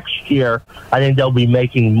starting next year, I think they'll be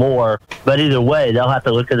making more. But either way, they'll have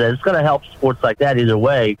to look at it. It's going to help sports like that either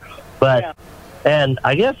way. But and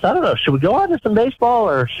I guess I don't know. Should we go on to some baseball,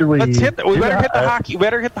 or should we? We better hit the hockey. We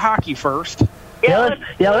better hit the hockey first.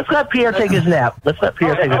 Let's let Pierre take his nap. Take his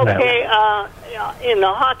nap. Okay, in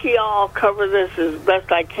the hockey, I'll cover this as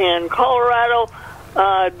best I can. Colorado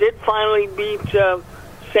did finally beat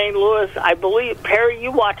St. Louis. I believe, Perry,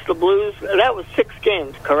 you watched the Blues. That was 6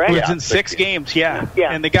 games, correct? It was in 6 games, yeah.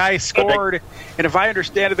 And the guy scored, and if I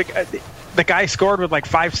understand it, the guy scored with like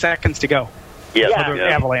 5 seconds to go. For the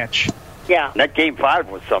Avalanche. Yeah. And that game 5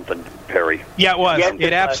 was something, Perry. Yeah, it was.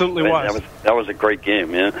 It absolutely was. That was a great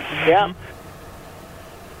game, Yeah.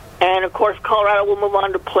 And, of course, Colorado will move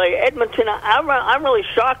on to play Edmonton. I'm really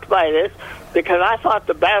shocked by this because I thought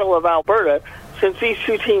the Battle of Alberta, since these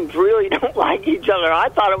two teams really don't like each other, I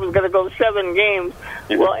thought it was going to go 7 games.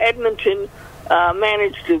 Well, Edmonton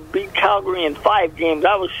managed to beat Calgary in 5 games.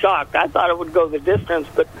 I was shocked. I thought it would go the distance.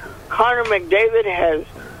 But Connor McDavid has,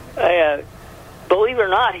 believe it or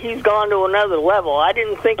not, he's gone to another level. I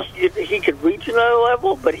didn't think he could reach another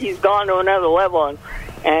level, but he's gone to another level.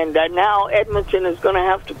 And now Edmonton is going to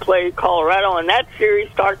have to play Colorado, and that series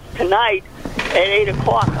starts tonight at 8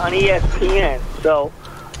 o'clock on ESPN. So,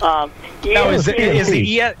 is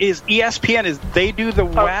ESPN, is they do the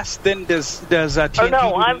West, then does TNT? Oh,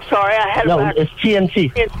 no, I'm sorry. It's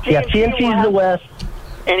TNT. TNT is the West.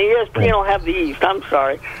 And ESPN will have the East. I'm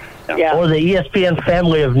sorry. Yeah. Or the ESPN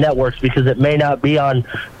family of networks, because it may not be on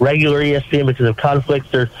regular ESPN because of conflicts.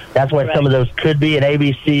 That's why some of those could be an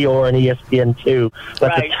ABC or an ESPN2.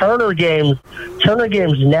 But the Turner games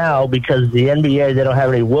now, because the NBA, they don't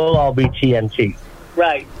have any, will all be TNT.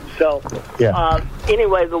 Right. So,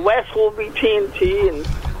 anyway, the West will be TNT and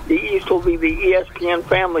the East will be the ESPN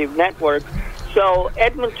family of networks. So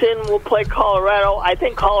Edmonton will play Colorado. I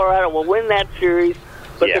think Colorado will win that series.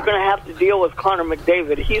 But they're going to have to deal with Connor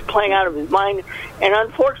McDavid. He's playing out of his mind. And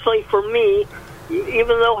unfortunately for me,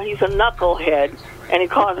 even though he's a knucklehead and he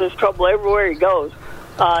causes trouble everywhere he goes,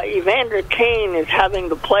 Evander Kane is having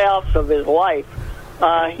the playoffs of his life.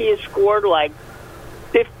 He has scored like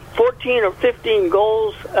 14 or 15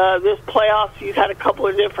 goals this playoffs. He's had a couple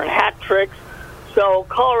of different hat tricks. So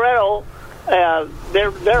Colorado,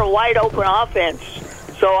 they're wide open offense.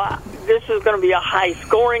 So this is going to be a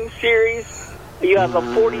high-scoring series. You have a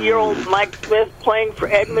 40-year-old Mike Smith playing for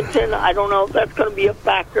Edmonton. I don't know if that's going to be a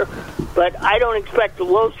factor, but I don't expect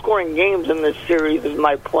low-scoring games in this series is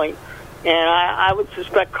my point. And I would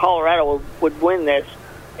suspect Colorado would win this.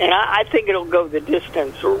 And I think it'll go the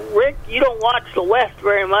distance. Rick, you don't watch the West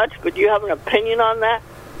very much, but do you have an opinion on that?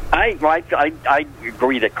 I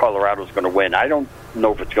agree that Colorado's going to win. I don't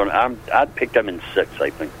know if it's going to. I'd pick them in 6, I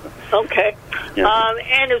think. Okay. Yeah.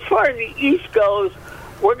 And as far as the East goes,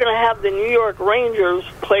 we're going to have the New York Rangers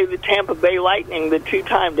play the Tampa Bay Lightning, the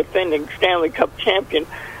two-time defending Stanley Cup champion.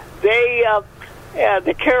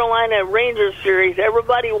 The Carolina Rangers series,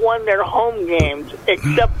 everybody won their home games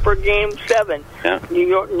except for Game 7. Yeah.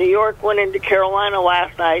 New York went into Carolina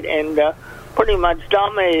last night and pretty much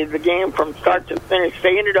dominated the game from start to finish.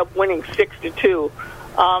 They ended up winning 6-2.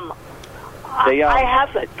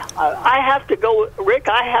 I have to go, Rick.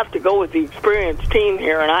 I have to go with the experienced team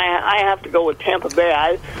here, and I have to go with Tampa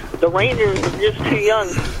Bay. The Rangers are just too young.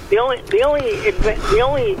 The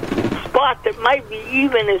only spot that might be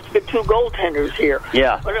even is the two goaltenders here.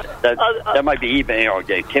 Yeah, that might be even.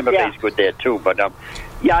 Tampa Bay's good there too, but I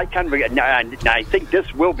I think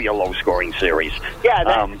this will be a low-scoring series.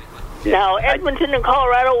 Yeah. Now Edmonton and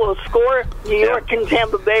Colorado will score. New York and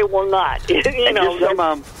Tampa Bay will not.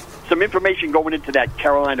 Some information going into that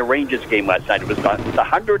Carolina Rangers game last night. It was the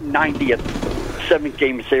 190th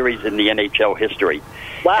 7-game series in the NHL history.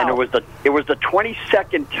 Wow. And it was the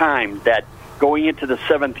 22nd time that going into the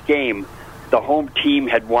 7th game, the home team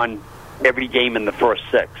had won every game in the first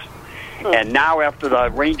 6. And now after the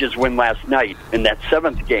Rangers win last night, in that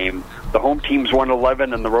 7th game, the home teams won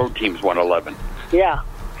 11 and the road teams won 11. Yeah.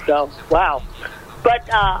 So, wow. But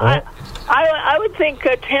I would think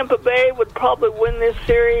Tampa Bay would probably win this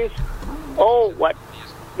series.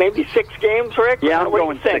 Maybe 6 games, Rick? Yeah, I'm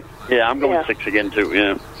going 6. Yeah, I'm going 6 again, too,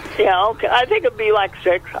 yeah. Yeah, okay. I think it'd be like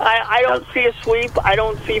 6. I don't see a sweep. I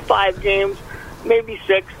don't see 5 games, maybe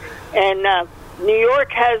 6. And New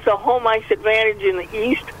York has the home ice advantage in the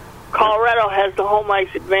East. Colorado has the home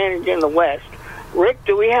ice advantage in the West. Rick,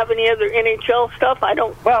 do we have any other NHL stuff? I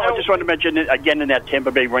just want to mention, again, in that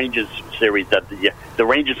Tampa Bay Rangers series, that the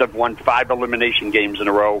Rangers have won 5 elimination games in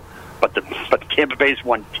a row, but Tampa Bay's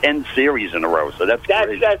won 10 series in a row, so that's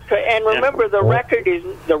crazy. That's correct. And remember, the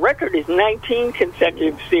record is 19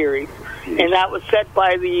 consecutive series, and that was set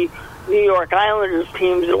by the New York Islanders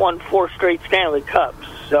teams that won 4 straight Stanley Cups.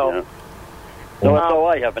 So that's all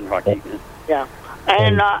I have in hockey. Yeah.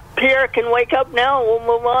 And Pierre can wake up now. We'll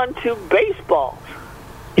move on to baseball.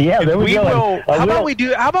 Yeah, there we go. How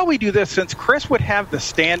about we do this? Since Chris would have the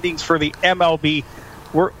standings for the MLB,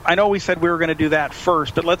 I know we said we were going to do that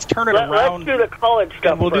first, but let's turn it around. Let's do the college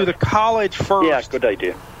stuff. We'll do the college first. Yeah, good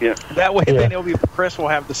idea. Yeah. That way, then Chris will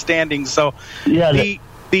have the standings. So the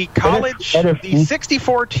college, the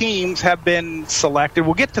 64 teams have been selected.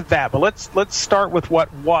 We'll get to that, but let's start with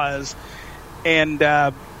what was. And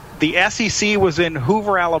the SEC was in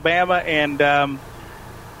Hoover, Alabama, and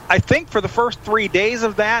I think for the first 3 days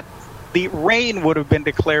of that, the rain would have been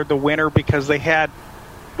declared the winner because they had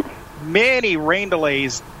many rain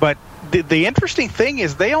delays. But the interesting thing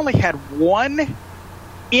is they only had 1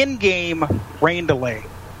 in-game rain delay.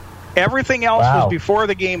 Everything else was before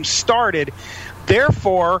the game started.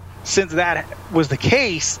 Therefore, since that was the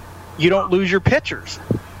case, you don't lose your pitchers.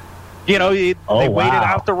 They waited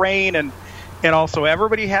out the rain, and also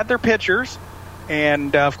everybody had their pitchers.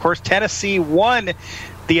 And, of course, Tennessee won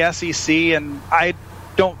the SEC, and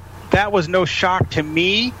that was no shock to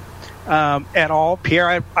me at all.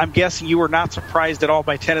 Pierre, I'm guessing you were not surprised at all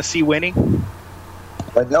by Tennessee winning?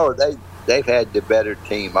 But no, they've had the better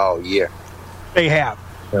team all year. They have.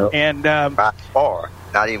 Yep. And by far,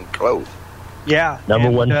 not even close. Yeah. Number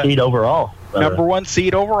 1 seed overall. Number 1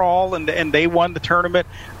 seed overall, and they won the tournament.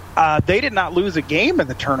 They did not lose a game in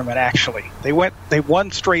the tournament, actually. They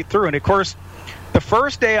won straight through. And, of course, the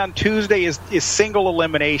first day on Tuesday is single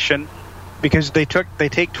elimination because they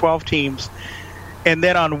take 12 teams. And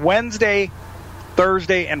then on Wednesday,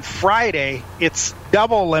 Thursday, and Friday, it's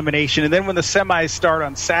double elimination. And then when the semis start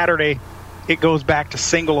on Saturday, it goes back to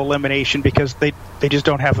single elimination because they just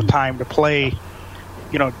don't have the time to play,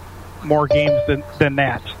 more games than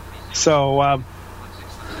that. So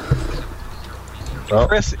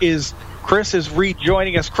Chris is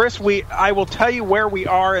rejoining us. Chris, I will tell you where we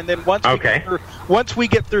are, and then once we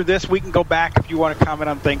get through this, we can go back if you want to comment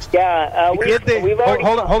on things. Yeah,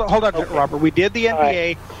 hold on, okay. Robert. We did the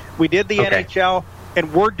NBA, we did the NHL,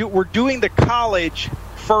 and we're doing the college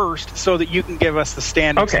first so that you can give us the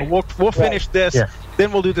standings. Okay. So we'll finish this,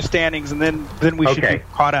 then we'll do the standings, and then we should be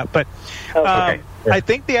caught up. But I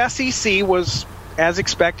think the SEC was, as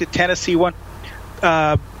expected, Tennessee won.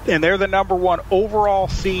 And they're the number one overall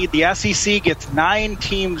seed. The SEC gets 9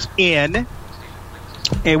 teams in,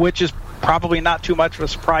 which is probably not too much of a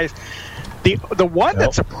surprise. The one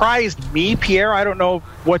that surprised me, Pierre, I don't know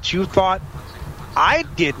what you thought. I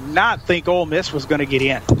did not think Ole Miss was going to get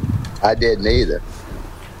in. I didn't either.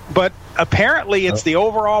 But apparently it's the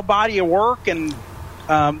overall body of work, and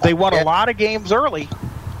they won a lot of games early.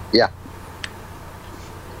 Yeah.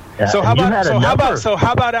 So how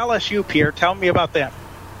about LSU, Pierre? Tell me about them.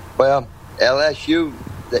 Well, LSU,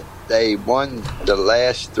 they won the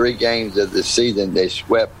last 3 games of the season. They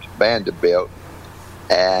swept Vanderbilt,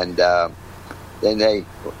 and then they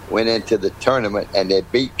went into the tournament and they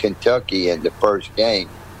beat Kentucky in the first game.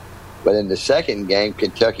 But in the second game,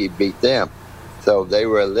 Kentucky beat them, so they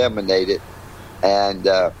were eliminated. And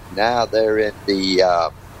now they're in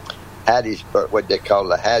the Hattiesburg, what they call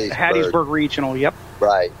the Hattiesburg Regional. Yep.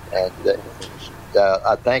 Right, and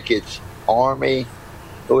I think it's Army.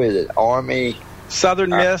 Who is it? Army. Southern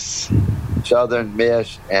Miss. Southern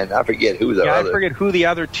Miss, and I forget who the other. I forget who the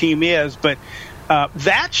other team is, but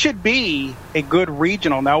that should be a good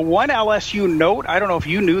regional. Now, one LSU note, I don't know if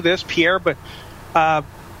you knew this, Pierre, but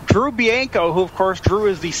Drew Bianco, who, of course, Drew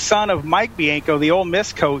is the son of Mike Bianco, the Ole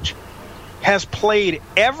Miss coach, has played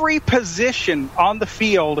every position on the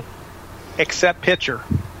field except pitcher.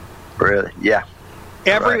 Really? Yeah.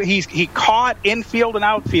 He caught infield and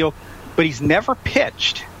outfield, but he's never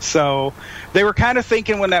pitched. So they were kind of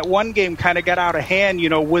thinking when that one game kind of got out of hand,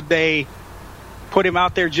 would they put him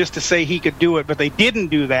out there just to say he could do it? But they didn't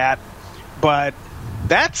do that. But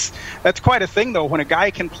that's quite a thing, though, when a guy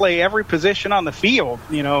can play every position on the field.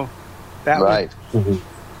 That right.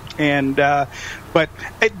 And but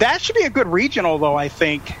that should be a good regional, though, I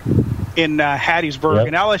think, in Hattiesburg. Yep.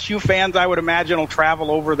 And LSU fans, I would imagine, will travel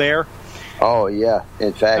over there. Oh, yeah.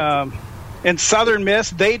 In fact. And Southern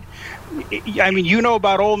Miss, you know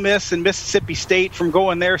about Ole Miss and Mississippi State from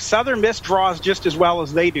going there. Southern Miss draws just as well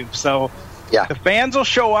as they do. So the fans will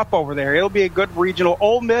show up over there. It'll be a good regional.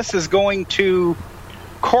 Ole Miss is going to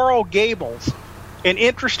Coral Gables. And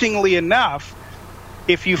interestingly enough,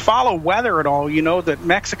 if you follow weather at all, you know that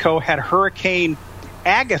Mexico had Hurricane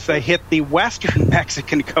Agatha hit the western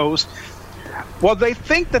Mexican coast. Well, they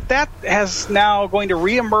think that has now going to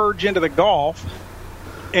reemerge into the Gulf,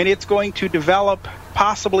 and it's going to develop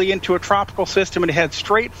possibly into a tropical system and head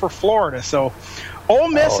straight for Florida. So Ole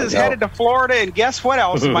Miss is headed to Florida, and guess what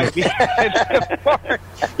else might be headed to Florida?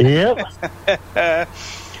 Yep.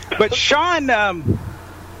 But, Sean,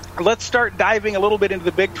 let's start diving a little bit into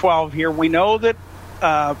the Big 12 here. We know that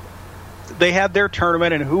they had their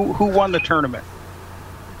tournament, and who won the tournament?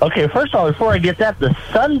 Okay, first of all, before I get that, the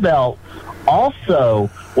Sun Belt also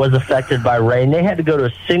was affected by rain. They had to go to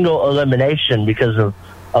a single elimination because of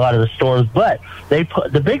a lot of the storms, but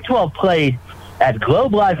the Big 12 played at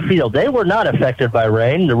Globe Life Field. They were not affected by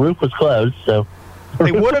rain. The roof was closed, so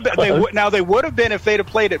they would have been. They would have been if they'd have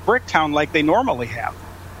played at Bricktown like they normally have.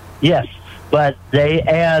 Yes, but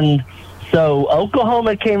so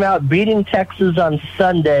Oklahoma came out beating Texas on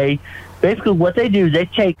Sunday. Basically, what they do, they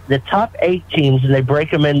take the top 8 teams and they break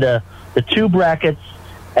them into the 2 brackets,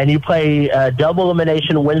 and you play double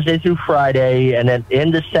elimination Wednesday through Friday, and then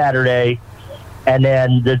into Saturday. And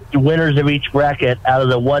then the winners of each bracket out of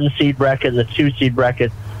the 1-seed bracket and the 2-seed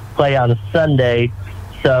bracket play on Sunday.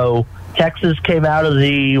 So Texas came out of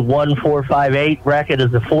the 1-4-5-8 bracket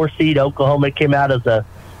as a 4-seed. Oklahoma came out as a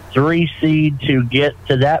 3-seed to get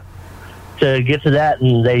to that.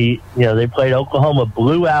 And they played. Oklahoma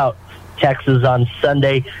blew out Texas on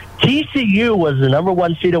Sunday. TCU was the number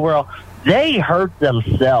 1 seed overall. They hurt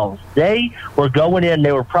themselves. They were going in.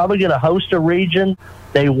 They were probably going to host a region.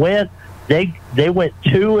 They went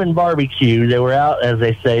 2 in barbecue. They were out, as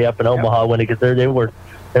they say, up in Omaha when they get there. They were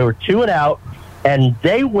 2 and out, and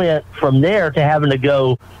they went from there to having to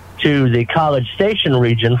go to the College Station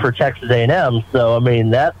region for Texas A&M. So I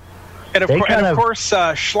mean that. And of course,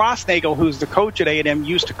 Schlossnagel, who's the coach at A&M,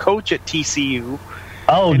 used to coach at TCU.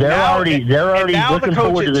 Oh, they're already looking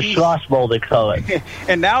forward to the Schloss Bowl, they call it.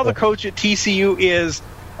 And now the coach at TCU is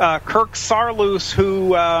Kirk Saarloos, who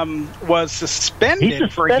was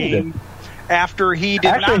suspended for a game after he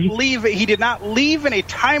did not leave. He did not leave in a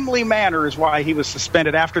timely manner, is why he was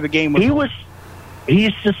suspended after the game was. He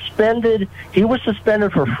was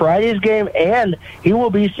suspended for Friday's game, and he will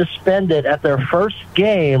be suspended at their first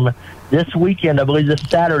game this weekend. I believe this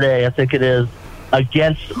Saturday, I think it is.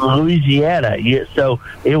 against Louisiana. So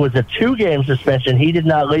it was a 2-game suspension. He did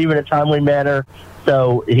not leave in a timely manner.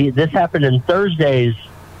 So this happened in Thursday's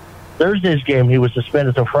game. He was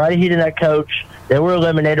suspended. So Friday he did not coach. They were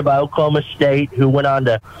eliminated by Oklahoma State, who went on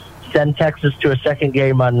to send Texas to a second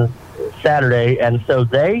game on Saturday. And so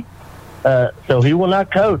so he will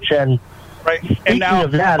not coach. And right. And now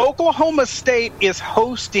Oklahoma State is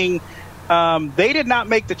hosting. They did not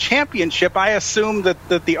make the championship. I assume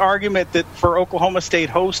that the argument that for Oklahoma State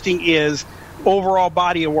hosting is overall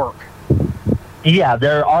body of work. Yeah,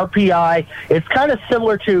 their RPI. It's kind of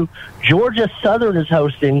similar to Georgia Southern is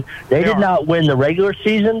hosting. They did not win the regular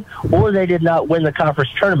season, or they did not win the conference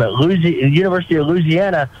tournament. University of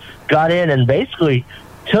Louisiana got in and basically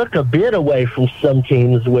took a bit away from some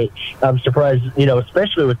teams, which I'm surprised,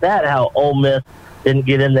 especially with that, how Ole Miss didn't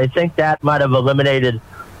get in. They think that might have eliminated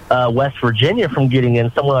West Virginia from getting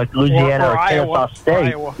in, someone like Louisiana or Kennesaw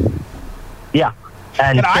State. Yeah.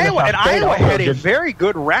 And Iowa had a very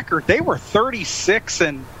good record. They were 36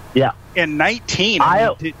 and 19.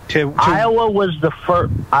 Iowa was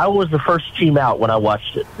the first team out when I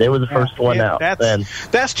watched it. They were the first one out.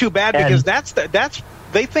 That's too bad because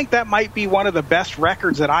they think that might be one of the best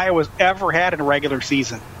records that Iowa's ever had in a regular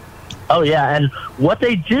season. Oh yeah, and what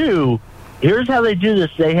they do. Here's how they do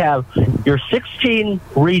this. They have your 16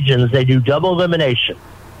 regions. They do double elimination.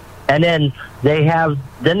 And then they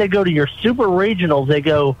go to your super regionals. They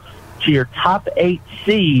go to your top 8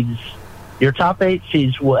 seeds. Your top 8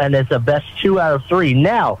 seeds, and it's a best 2 out of 3.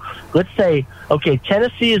 Now, let's say, okay,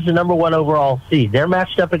 Tennessee is the number 1 overall seed. They're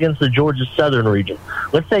matched up against the Georgia Southern region.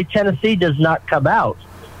 Let's say Tennessee does not come out.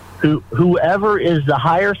 Whoever is the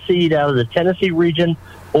higher seed out of the Tennessee region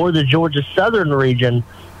or the Georgia Southern region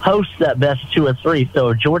hosts that best 2 of 3. So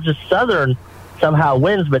if Georgia Southern somehow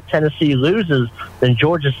wins, but Tennessee loses, then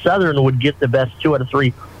Georgia Southern would get the best 2 out of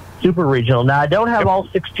 3 super regional. Now, I don't have all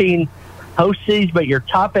 16 host seeds, but your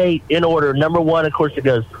top 8 in order. Number 1, of course, it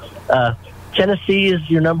goes Tennessee is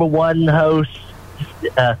your number 1 host,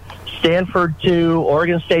 Stanford 2,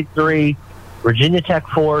 Oregon State 3, Virginia Tech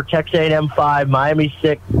 4, Texas A&M 5, Miami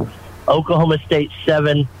 6, Oklahoma State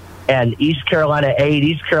 7, and East Carolina 8.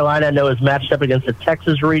 East Carolina, I know, is matched up against the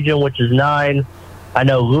Texas region, which is 9. I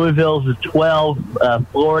know Louisville's a 12.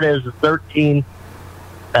 Florida is a 13.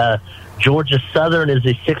 Georgia Southern is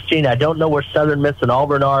a 16. I don't know where Southern Miss and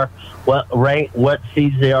Auburn are, what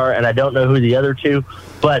seeds they are, and I don't know who the other 2.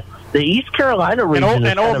 But the East Carolina region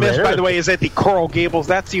and Ole Miss, by the way, is at the Coral Gables.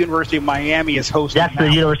 That's the University of Miami is hosting. That's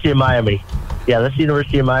the University of Miami. Yeah, that's the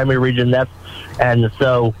University of Miami region. But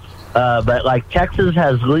like Texas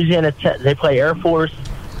has Louisiana. They play Air Force.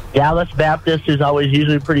 Dallas Baptist is always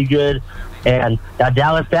usually pretty good. And now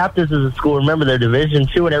Dallas Baptist is a school, remember, they're Division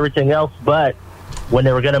II and everything else, but when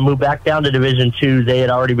they were going to move back down to Division II, they had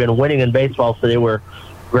already been winning in baseball, so they were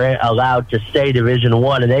allowed to stay Division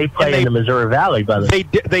I, and they play in the Missouri Valley, by the way.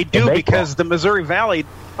 They do because the Missouri Valley,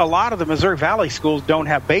 a lot of the Missouri Valley schools don't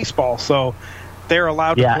have baseball, so they're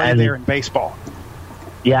allowed to play there in baseball.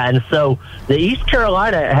 Yeah, and so the East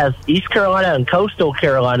Carolina has East Carolina and Coastal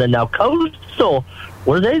Carolina. Now, Coastal...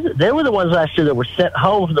 They were the ones last year that were sent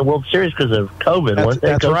home from the World Series because of COVID, weren't they?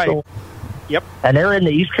 That's right. Yep. And they're in the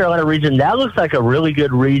East Carolina region. That looks like a really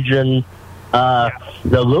good region. The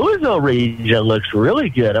Louisville region looks really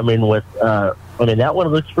good. I mean, that one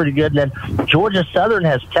looks pretty good. And then Georgia Southern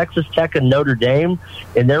has Texas Tech and Notre Dame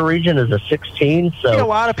in their region as a 16. So I think a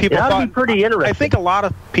lot of people thought pretty interesting. I think a lot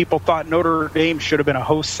of people thought Notre Dame should have been a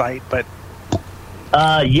host site, but.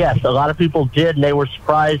 Yes, a lot of people did, and they were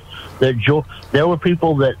surprised that there were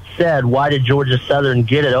people that said, why did Georgia Southern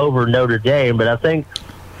get it over Notre Dame? But I think,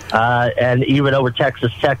 and even over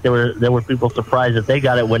Texas Tech, there were people surprised that they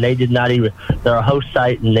got it when they did not even, they're a host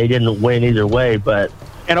site and they didn't win either way. But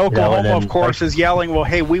and Oklahoma, of course, is yelling, well,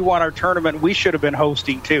 hey, we won our tournament. We should have been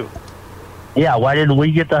hosting, too. Yeah, why didn't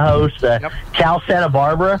we get the host? Cal Santa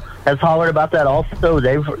Barbara has hollered about that also.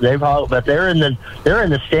 They've hollered, but they're in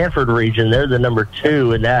the Stanford region. They're the number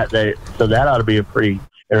 2 in that. So that ought to be a pretty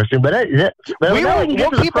interesting. But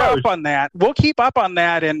we'll keep up on that. We'll keep up on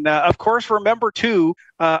that, and of course, remember too,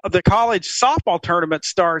 the college softball tournament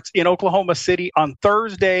starts in Oklahoma City on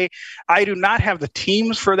Thursday. I do not have the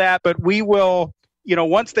teams for that, but we will.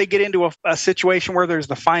 Once they get into a situation where there's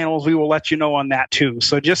the finals, we will let you know on that too.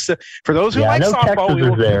 So just for those who like softball,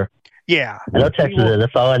 Texas is there. Yeah, I know Texas is.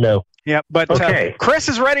 That's all I know. Yeah, but okay. Chris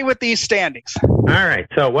is ready with these standings. All right.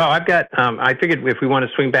 So, I've got. I figured if we want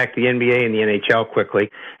to swing back to the NBA and the NHL quickly,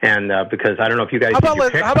 and because I don't know if you guys.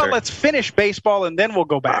 How about let's finish baseball and then we'll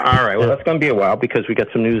go back. All right. Well, that's going to be a while because we got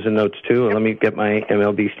some news and notes too. And let me get my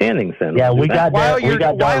MLB standings then. Yeah, we got that.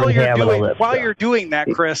 While you're doing that,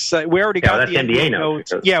 Chris, we already got the NBA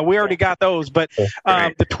notes. Yeah, we already got those. But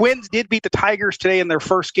the Twins did beat the Tigers today in their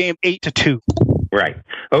first game, 8-2. Right.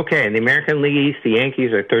 Okay. In the American League East, the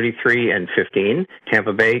Yankees are 33-15.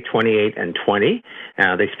 Tampa Bay 28-20.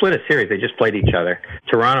 They split a series. They just played each other.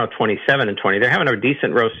 Toronto 27-20. They're having a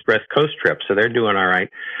decent West Coast trip, so they're doing all right.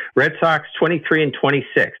 Red Sox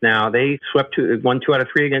 23-26. Now they won 2 out of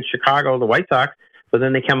 3 against Chicago, the White Sox. But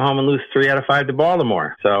then they come home and lose 3 out of 5 to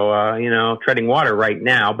Baltimore. So, treading water right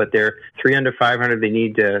now, but they're 3 under 500. They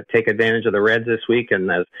need to take advantage of the Reds this week. And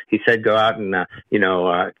as he said, go out and,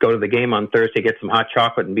 go to the game on Thursday, get some hot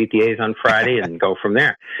chocolate and beat the A's on Friday and go from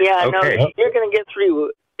there. Yeah, okay. No, you're going to get 3.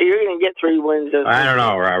 You're going to get 3 wins. I don't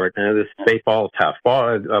know, Robert. This baseball is tough,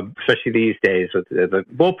 especially these days. The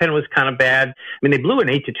bullpen was kind of bad. I mean, they blew an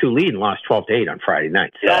 8-2 lead and lost 12-8 on Friday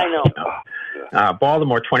night. So, yeah, I know.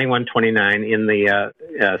 Baltimore 21-29 in the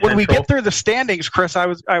when we get through the standings, Chris, I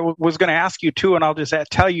was going to ask you too, and I'll just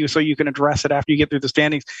tell you so you can address it after you get through the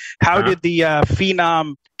standings. How did the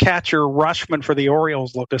phenom catcher Rushman for the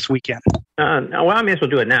Orioles look this weekend? I may as well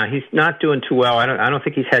do it now. He's not doing too well. I don't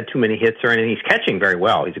think he's had too many hits or anything. He's catching very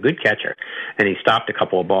well. He's a good catcher, and he stopped a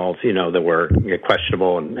couple of balls, that were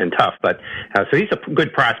questionable and tough. But so he's a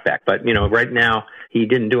good prospect. But right now he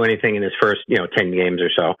didn't do anything in his first 10 games or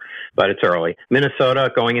so. But it's early. Minnesota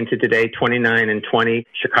going into today 29-20.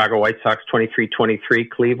 Chicago White Sox 23-23.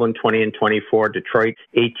 Cleveland 20-24. Detroit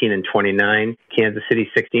 18-29. Kansas City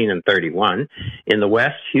 16-31. In the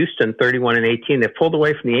West, Houston 31-18. They've pulled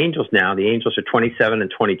away from the Angels now. The Angels are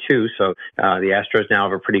 27-22, so the Astros now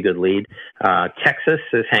have a pretty good lead. Texas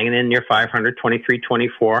is hanging in near 500,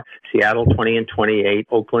 23-24. Seattle 20-28.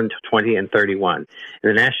 Oakland 20-31. In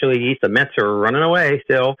the National League East, the Mets are running away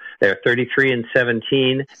still. They're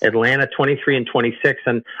 33-17. Atlanta 23-26.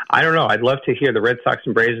 And I don't know. I'd love to hear the Red Sox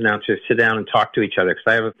and Braves announcers sit down and talk to each other because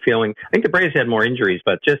I have a feeling. I think the Braves had more injuries,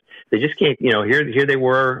 but they just can't. Here they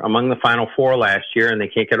were among the Final 4 last year, and they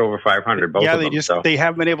can't get over 500. Both of them. They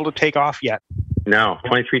haven't been able to take off yet. No,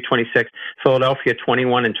 23-26. Philadelphia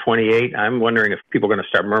 21-28. I'm wondering if people are going to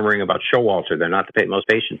start murmuring about Showalter. They're not the most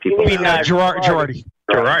patient people. You mean Girardi.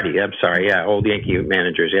 Girardi, I'm sorry. Yeah, old Yankee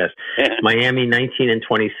managers, yes. Miami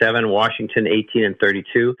 19-27. Washington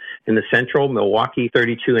 18-32. In the Central, Milwaukee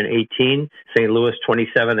 32-18. St. Louis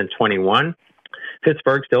 27-21.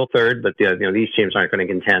 Pittsburgh still third, but these teams aren't going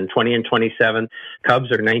to contend. 20-27.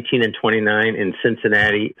 Cubs are 19-29, and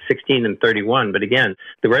Cincinnati 16-31. But again,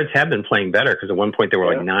 the Reds have been playing better because at one point they were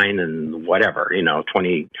like 9 and whatever,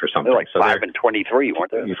 20 or something. They're like 5-23,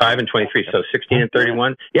 weren't they? 5-23, so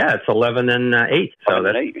 16-31. Yeah, it's 11-8. So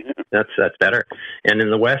that's better. And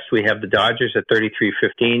in the West, we have the Dodgers at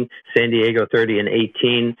 33-15, San Diego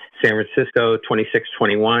 30-18, San Francisco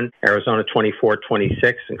 26-21, Arizona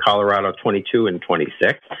 24-26, and Colorado 22-26.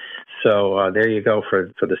 So there you go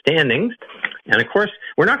for the standings. And of course,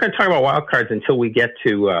 we're not going to talk about wild cards until we get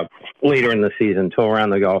to later in the season, until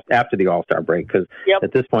around after the All-Star break, because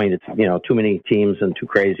at this point it's too many teams and too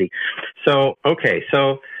crazy. So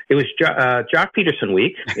it was Jock Peterson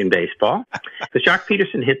week in baseball. Because Jock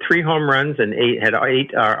Peterson hit 3 home runs and had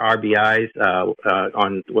 8 RBIs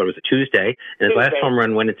on Tuesday, and his last home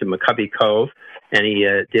run went into McCovey Cove. And he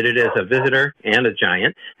did it as a visitor and a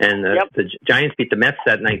Giant. And the Giants beat the Mets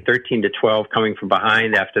that night 13-12, coming from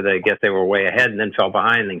behind after they were way ahead and then fell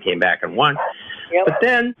behind and then came back and won. But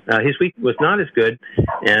then his week was not as good.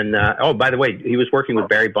 And, by the way, he was working with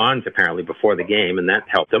Barry Bonds apparently before the game, and that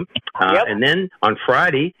helped him. And then on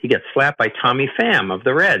Friday, he got slapped by Tommy Pham of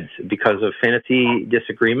the Reds because of a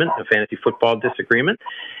fantasy football disagreement.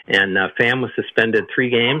 And Pham was suspended 3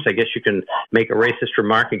 games. I guess you can make a racist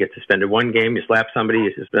remark and get suspended 1 game. You slap somebody,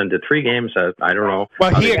 you suspended 3 games. I don't know.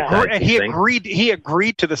 Well, he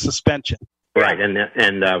agreed to the suspension. Right,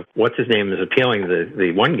 and what's his name is appealing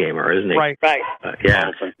the 1-gamer, isn't he? Right.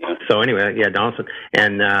 Donaldson, yeah. So anyway, Donaldson,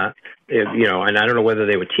 and and I don't know whether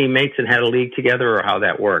they were teammates and had a league together or how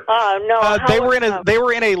that worked. No, they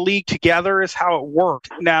were in a league together is how it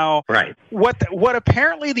worked. Now, right. What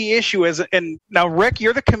apparently the issue is, and now Rick,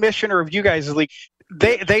 you're the commissioner of you guys' league.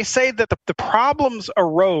 They say that the problems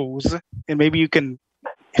arose, and maybe you can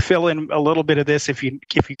fill in a little bit of this if you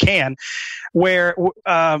can, where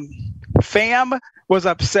Pham was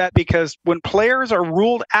upset because when players are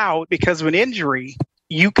ruled out because of an injury,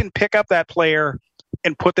 you can pick up that player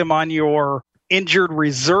and put them on your injured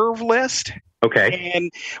reserve list, Okay.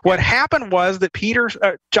 And what happened was that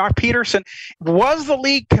Jock Peterson was the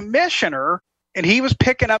league commissioner, and he was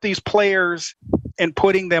picking up these players and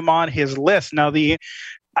putting them on his list. Now,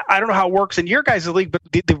 I don't know how it works in your guys' league, but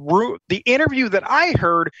the interview that I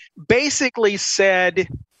heard basically said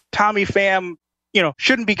Tommy Pham,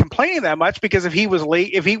 shouldn't be complaining that much, because if he was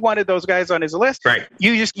late, if he wanted those guys on his list, right,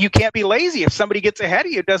 you can't be lazy. If somebody gets ahead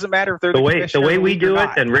of you, it doesn't matter if they're the way we do it,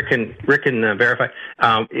 and Rick can verify.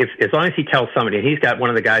 If as long as he tells somebody, and he's got one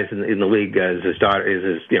of the guys in the league, his daughter is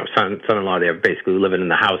his son-in-law. They're basically living in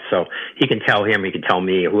the house, so he can tell him, he can tell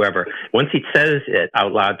me, whoever. Once he says it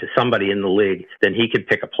out loud to somebody in the league, then he could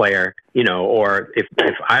pick a player. Or if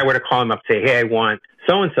I were to call him up and say, hey, I want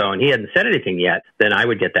so-and-so, and he hadn't said anything yet, then I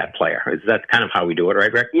would get that player. That's kind of how we do it,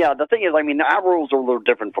 right, Rick? Yeah, the thing is, our rules are a little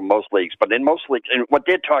different from most leagues, but in most leagues, and what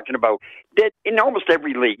they're talking about, in almost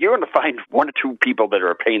every league, you're going to find one or two people that are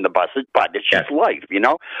a pain in the butt, but it's just life,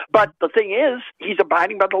 But the thing is, he's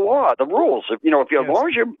abiding by the law, the rules. If as long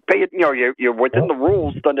as you pay it, you're within the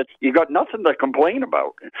rules, then you got nothing to complain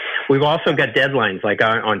about. We've also got deadlines. Like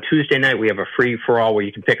on Tuesday night, we have a free-for-all where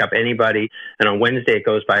you can pick up anybody, and on Wednesday it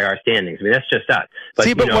goes by our standings. I mean, that's just us. But,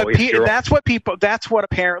 that's what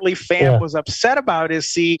apparently Pham was upset about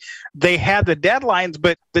is, they had the deadlines,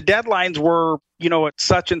 but the deadlines were, at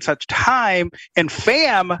such and such time, and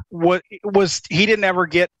Pham he didn't ever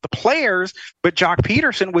get the players, but Jock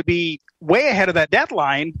Peterson would be way ahead of that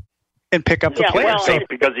deadline and pick up the players.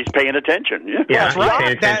 Because he's paying attention. Yeah, he's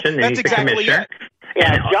paying attention, and he's exactly the commissioner. It.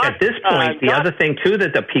 Yeah, at this point, the other thing, too,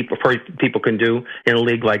 that the people can do in a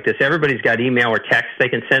league like this, everybody's got email or text. They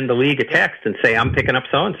can send the league a text and say, I'm picking up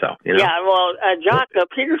so-and-so. Yeah, well, Jock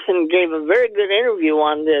Peterson gave a very good interview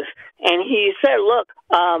on this, and he said, look,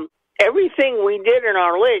 everything we did in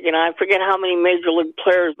our league, and I forget how many major league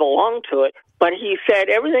players belong to it, but he said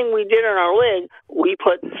everything we did in our league, we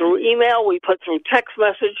put through email, we put through text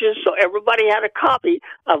messages, so everybody had a copy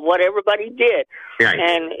of what everybody did. Right.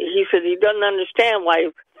 And he said he doesn't understand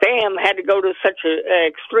why Pham had to go to such an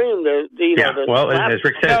extreme. As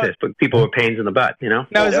Rick says, but people were pains in the butt, Now,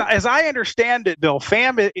 as I understand it, Bill,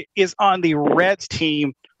 Pham is on the Reds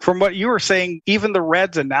team. From what you were saying, even the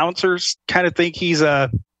Reds announcers kind of think he's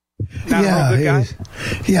a... I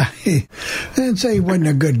didn't say he wasn't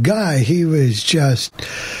a good guy. He was just,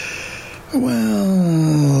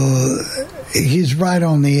 he's right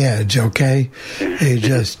on the edge, okay? He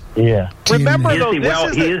just... Yeah. Remember, he's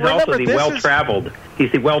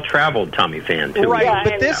the well-traveled Tommy Pham, too. Right,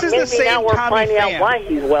 but this is the same now we're Tommy finding Pham. out why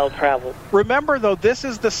he's well-traveled. Remember, though, this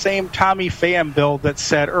is the same Tommy Pham, Bill, that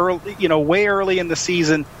said way early in the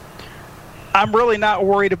season, I'm really not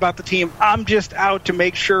worried about the team. I'm just out to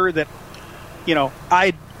make sure that,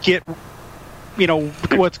 I get,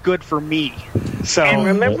 what's good for me. So. And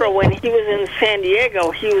remember, when he was in San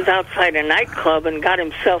Diego, he was outside a nightclub and got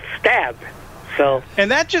himself stabbed. So.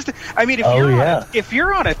 And that just, if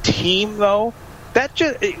you're on a team, though, that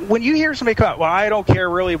just, when you hear somebody come out, I don't care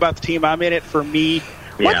really about the team. I'm in it for me.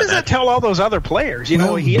 What does that tell all those other players? He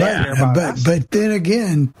doesn't care about us. But then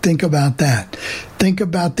again, think about that. Think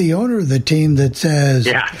about the owner of the team that says,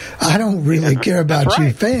 I don't really care about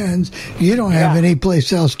you fans. You don't have any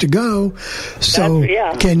place else to go. So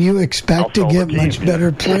can you expect to get much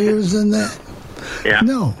better players than that? Yeah.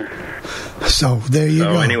 No. So there you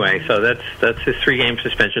go. So anyway, that's his 3-game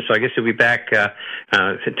suspension. So I guess he'll be back tonight,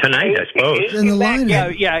 I suppose. In the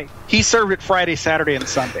lineup. Yeah. He served it Friday, Saturday, and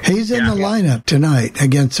Sunday. He's in the lineup tonight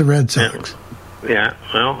against the Red Sox. Yeah.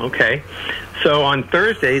 Well, okay. So on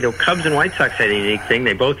Thursday, the Cubs and White Sox had a unique thing.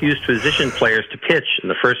 They both used position players to pitch, and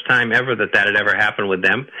the first time ever that had ever happened with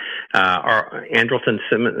them. Andrelton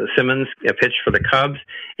Simmons pitched for the Cubs,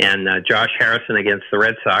 and Josh Harrison against the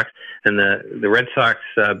Red Sox. And the Red Sox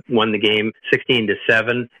won the game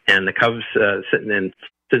 16-7, and the Cubs in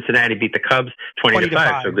Cincinnati beat the Cubs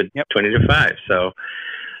 20-5. So good, 20-5.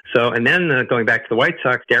 So, and then going back to the White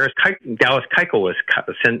Sox, Dallas Keuchel was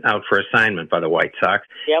sent out for assignment by the White Sox.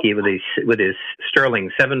 Yep. He with his sterling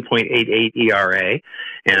 7.88 ERA,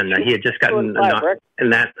 and he had just gotten 2-5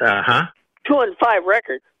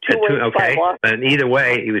 record. 2-5 loss. And either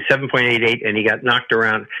way, he was 7.88, and he got knocked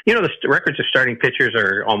around. The records of starting pitchers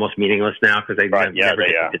are almost meaningless now because they never get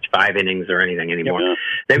to pitch 5 innings or anything anymore. Yeah.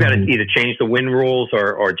 They've got to either change the win rules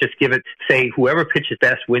or just give it, say, whoever pitches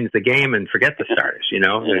best wins the game and forget the starters,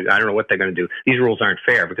 I don't know what they're going to do. These rules aren't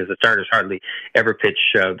fair because the starters hardly ever pitch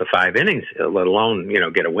the 5 innings, let alone,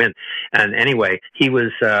 get a win. And anyway, he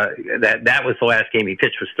was, that was the last game he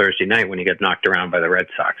pitched was Thursday night when he got knocked around by the Red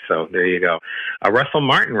Sox. So there you go. Russell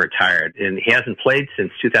Martin Martin retired, and he hasn't played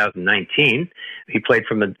since 2019. He played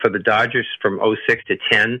for the Dodgers from 06 to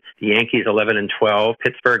 10, the Yankees 11 and 12,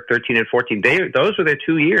 Pittsburgh 13 and 14. Those were their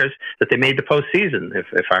 2 years that they made the postseason,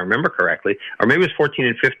 if I remember correctly, or maybe it was 14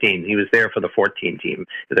 and 15. He was there for the 14 team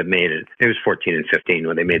that made it. It was 14 and 15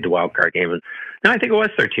 when they made the wild card game. And no, I think it was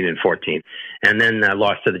 13 and 14, and then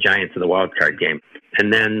lost to the Giants in the wild card game.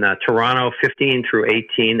 And then Toronto 15 through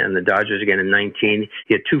 18, and the Dodgers again in 19.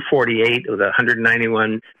 He had 248 with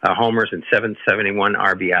 191 homers and 771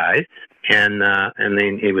 RBIs. And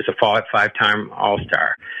then he was a five-time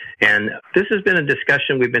All-Star. And this has been a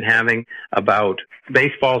discussion we've been having about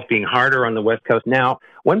baseballs being harder on the West Coast. Now,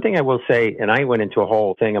 one thing I will say, and I went into a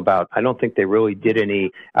whole thing about, I don't think they really did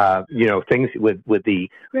any, things with the...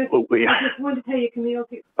 Chris, I just wanted to tell you, Camille.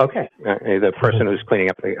 Okay. The person who's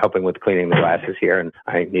helping with cleaning the glasses here, and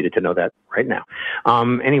I needed to know that right now.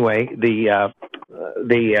 Anyway, the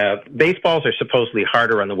baseballs are supposedly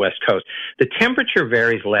harder on the West Coast. The temperature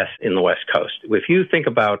varies less in the West Coast. If you think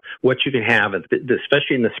about what you can have,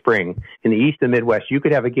 especially in the spring, in the East and Midwest, you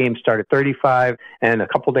could have a game start at 35, and a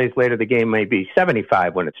couple days later the game may be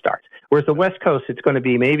 75 when it starts. Whereas the West Coast, it's going to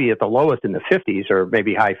be maybe at the lowest in the 50s or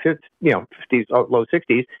maybe high 50s, 50s, low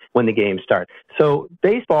 60s when the game starts. So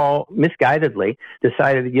baseball, misguidedly,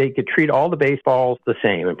 decided you could treat all the baseballs the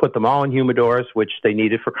same and put them all in humidors, which they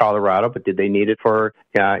needed for Colorado, but did they need it for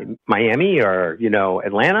Miami or,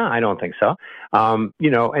 Atlanta? I don't think so.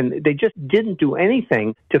 And they just didn't do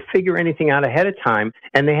anything to figure anything out ahead of time.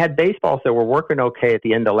 And they had baseballs that were working okay at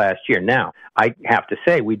the end of last year. Now, I have to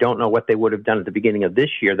say, we don't know what they would have done at the beginning of this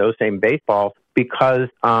year, those same baseballs, because,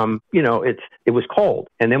 it was cold.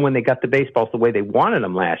 And then when they got the baseballs the way they wanted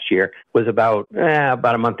them last year was about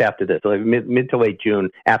a month after this, like mid to late June,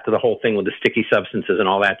 after the whole thing with the sticky substances and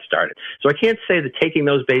all that started. So I can't say that taking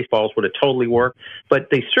those baseballs would have totally worked, but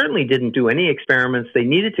they certainly didn't do any experiments. They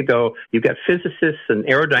needed to go. You've got physicists and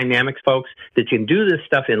aerodynamics folks that can do this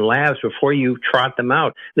stuff in labs before you trot them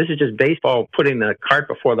out. This is just baseball putting the cart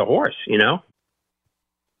before the horse,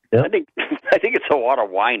 Yep. I think it's a lot of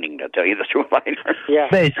whining, to tell you the truth. Yeah,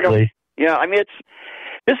 basically. Yeah,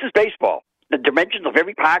 this is baseball. The dimensions of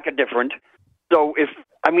every park are different. So if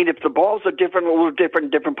the balls are different, a little different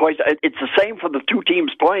in different places, it's the same for the two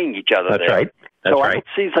teams playing each other. That's right. I don't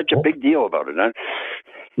see such a big deal about it. Huh?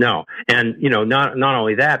 No, and not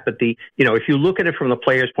only that, but if you look at it from the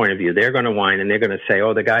player's point of view, they're going to whine and they're going to say,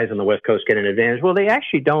 "Oh, the guys on the West Coast get an advantage." Well, they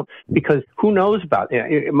actually don't, because who knows about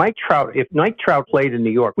Mike Trout? If Mike Trout played in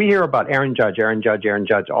New York, we hear about Aaron Judge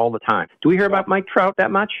all the time. Do we hear about Mike Trout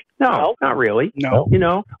that much? No, not really.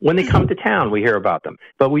 No. When they come to town, we hear about them,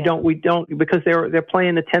 but we don't because they're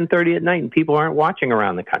playing at 10:30 at night and people aren't watching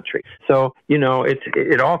around the country. So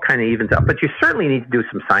it all kind of evens out. But you certainly need to do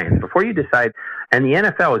some science before you decide. And the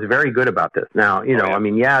NFL is very good about this. Now,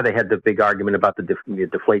 they had the big argument about the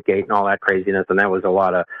Deflategate and all that craziness, and that was a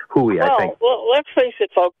lot of hooey, I think. Well, let's face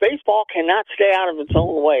it, folks. Baseball cannot stay out of its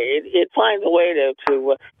own way. It finds a way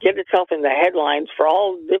to get itself in the headlines for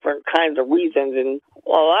all different kinds of reasons, and a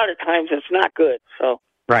lot of times it's not good. So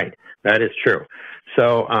right, that is true.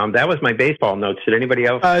 So that was my baseball notes. Did anybody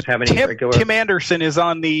else have any regular? Tim Anderson is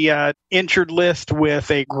on the injured list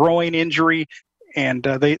with a groin injury. And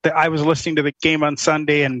I was listening to the game on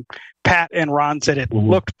Sunday, and Pat and Ron said it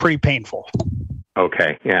looked pretty painful.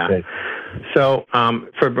 Okay, yeah. Okay. So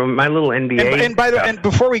for my little NBA, and by the way, and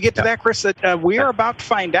before we get to that, Chris, we are about to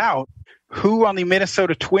find out who on the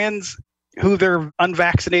Minnesota Twins, who their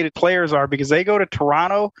unvaccinated players are, because they go to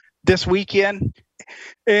Toronto this weekend.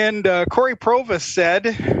 And Corey Provis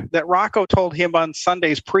said that Rocco told him on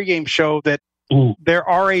Sunday's pregame show that there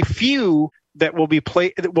are a few that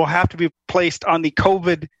will have to be placed on the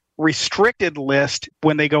COVID restricted list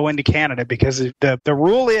when they go into Canada, because the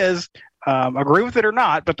rule is, agree with it or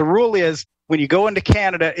not, but the rule is when you go into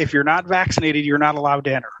Canada, if you're not vaccinated, you're not allowed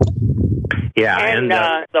to enter. Yeah, and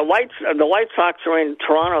the White Sox are in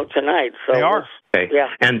Toronto tonight. So they are. Okay. Yeah.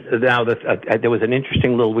 And now there was an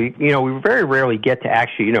interesting little week. We very rarely get to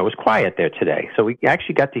actually, it was quiet there today. So we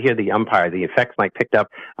actually got to hear the umpire. The effects mic picked up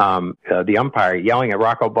the umpire yelling at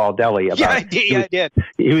Rocco Baldelli about. Yeah, I did.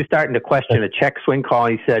 He was starting to question a check swing call.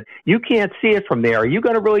 He said, "You can't see it from there. Are you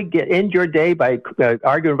going to really end your day by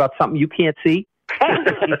arguing about something you can't see?"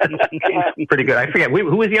 Pretty good. I forget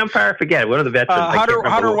who was the umpire. I forget. One of the veterans. Hunter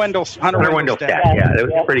Wendelstedt. Yeah, that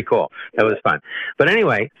was pretty cool. That was fun. But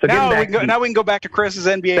anyway, so now we can go back to Chris's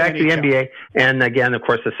NBA. Back to the NBA, and again, of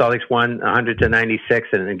course, the Celtics won 100-96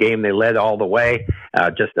 in a game they led all the way.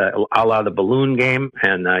 just a la the balloon game,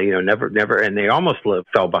 and never, and they almost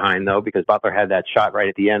fell behind though because Butler had that shot right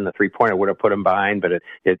at the end. The 3-pointer would have put them behind, but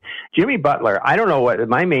Jimmy Butler. I don't know what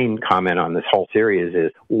my main comment on this whole series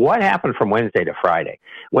is. What happened from Wednesday to Friday?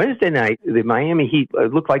 Wednesday night, the Miami Heat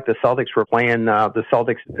looked like the Celtics were playing the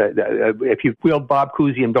Celtics. If you wheeled Bob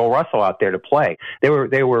Cousy and Bill Russell out there to play,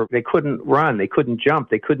 they couldn't run, they couldn't jump,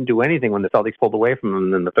 they couldn't do anything when the Celtics pulled away from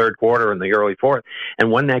them in the third quarter and the early fourth, and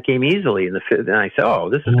won that game easily. And I said, "Oh,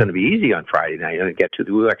 this is going to be easy on Friday night. You get to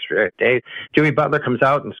the extra day." Jimmy Butler comes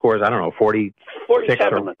out and scores, I don't know, 46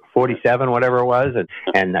 or 47, whatever it was,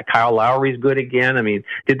 and Kyle Lowry's good again. I mean,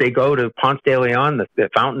 did they go to Ponce de Leon, the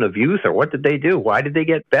fountain of youth, or what did they do? Why did they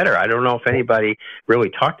get better? I don't know if anybody really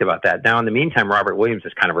talked about that. Now, in the meantime, Robert Williams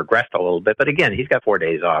has kind of regressed a little bit, but again, he's got 4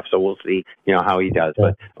 days off, so we'll see, how he does.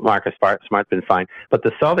 But Marcus Smart's been fine. But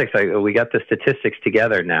the Celtics, we got the statistics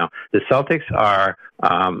together now. The Celtics are,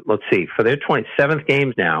 let's see, for their 27th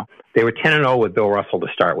games now, they were 10-0 with Bill Russell to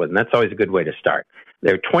start with, and that's always a good way to start.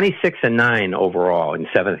 They're 26-9 overall in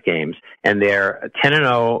 7th games, and they're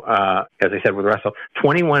 10-0, as I said, with Russell,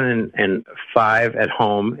 21-5 at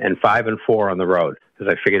home and 5-4 on the road,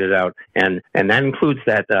 because I figured it out, and that includes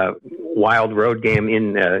that wild road game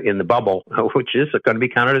in the bubble, which is going to be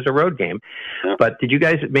counted as a road game. Yeah. But did you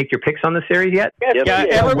guys make your picks on the series yet? Yeah,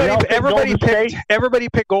 everybody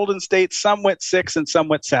picked Golden State. Some went 6 and some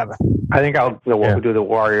went 7. I think we'll do the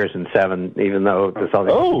Warriors in 7, even though the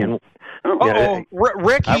Celtics.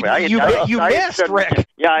 Rick, you missed, Rick.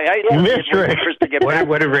 Yeah, you missed Rick. Chris to get back.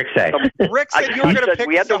 What did Rick say? Rick said you were going to pick.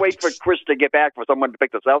 We had to wait for Chris to get back for someone to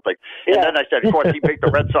pick the Celtics, and then I said, of course, he picked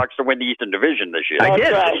the Red Sox to win the Eastern Division this year.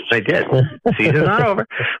 I did. Season's not over,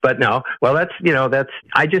 but no. Well, that's.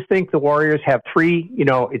 I just think the Warriors have 3.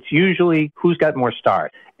 It's usually who's got more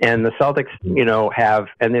stars, and the Celtics, have.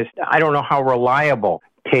 And I don't know how reliable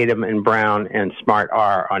Tatum and Brown and Smart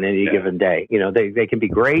are on any given day. They can be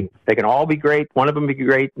great. They can all be great. One of them be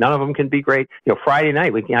great. None of them can be great. Friday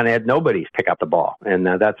night we kind of had nobody pick up the ball, and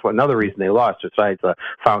that's another reason they lost, besides the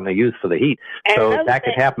fountain of youth for the Heat. So that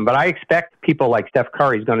could happen. But I expect people like Steph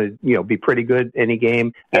Curry is going to be pretty good any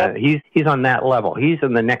game. Yep. He's on that level. He's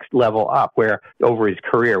in the next level up, where over his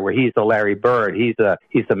career, where he's the Larry Bird, he's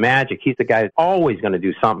the Magic, he's the guy that's always going to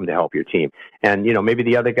do something to help your team. And maybe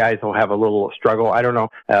the other guys will have a little struggle. I don't know.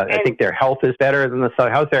 I think their health is better than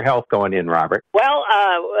how's their health going in, Robert? Well,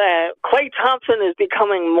 Klay Thompson is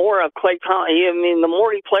becoming more of Klay Thompson. I mean, the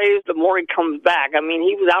more he plays, the more he comes back. I mean,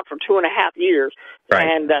 he was out for 2.5 years, right.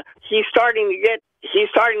 And he's starting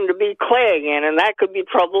to be Klay again, and that could be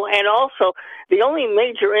trouble. And also, the only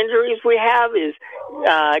major injuries we have is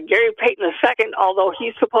Gary Payton II, although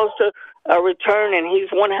he's supposed to return, and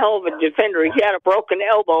he's one hell of a defender. He had a broken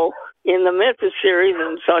elbow in the Memphis series,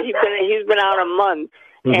 and so he's been out a month.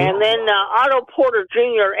 Mm-hmm. And then Otto Porter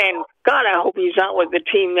Jr., and God, I hope he's not with the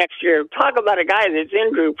team next year. Talk about a guy that's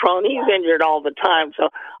injury prone. He's injured all the time. So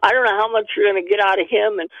I don't know how much you're going to get out of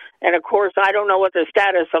him. And of course, I don't know what the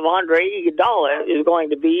status of Andre Iguodala is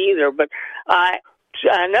going to be either. But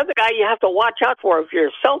another guy you have to watch out for if you're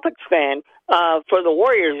a Celtics fan for the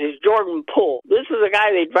Warriors is Jordan Poole. This is a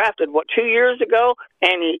guy they drafted, 2 years ago?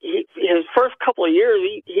 And his first couple of years,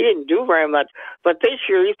 he didn't do very much. But this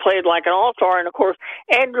year, he's played like an all-star. And, of course,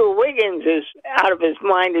 Andrew Wiggins is out of his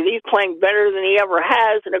mind, and he's playing better than he ever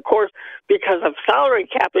has. And, of course, because of salary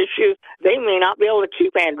cap issues, they may not be able to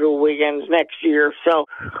keep Andrew Wiggins next year. So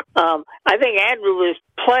I think Andrew is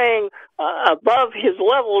playing above his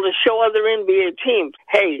level to show other NBA teams,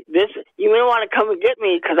 hey, you may want to come and get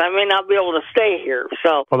me because I may not be able to stay here.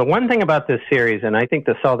 So, well, the one thing about this series, and I think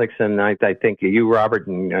the Celtics, and I think you, Robert,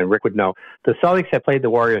 and Rick would know, the Celtics have played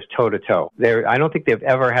the Warriors toe-to-toe. I don't think they've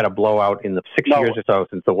ever had a blowout in the 6 years or so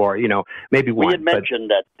since the Warriors, maybe one. We had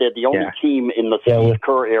mentioned that they're the only team in the Steve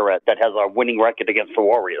Kerr era that has a winning record against the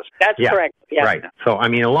Warriors. That's correct. Yeah. Right. So, I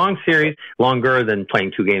mean, a long series, longer than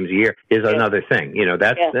playing 2 games a year, is another thing.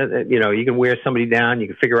 You can wear somebody down, you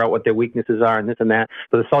can figure out what their weaknesses are and this and that.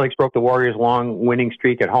 So the Celtics broke the Warriors' long winning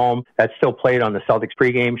streak at home. That's still played on the Celtics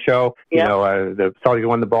pregame show. The Celtics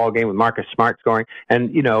won the ball game with Marcus Smart scoring.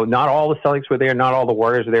 And, not all the Celtics were there, not all the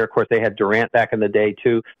Warriors were there. Of course, they had Durant back in the day,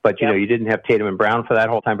 too. But, you didn't have Tatum and Brown for that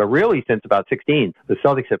whole time. But really, since about 16, the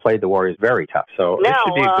Celtics have played the Warriors very tough. So it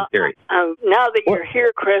should be a good series. Now that you're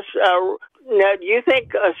here, Chris, now, do you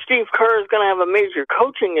think Steve Kerr is going to have a major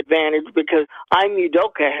coaching advantage because Ime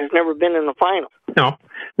Udoka has never been in the finals? No,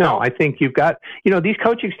 No, I think you've got, these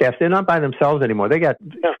coaching staffs, they're not by themselves anymore. They got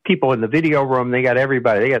people in the video room. They got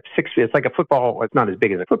everybody. They got it's like a football. It's not as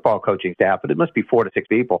big as a football coaching staff, but it must be 4 to 6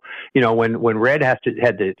 people. When Red had to,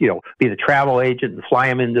 be the travel agent and fly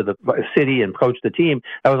him into the city and coach the team,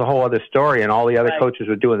 that was a whole other story. And all the other coaches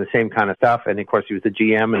were doing the same kind of stuff. And of course, he was the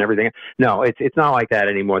GM and everything. No, it's not like that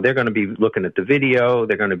anymore. They're going to be looking at the video.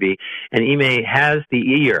 They're going to be, and Ime has the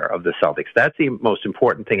ear of the Celtics. That's the most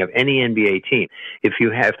important thing of any NBA team. If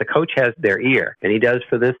the coach has their ear, and he does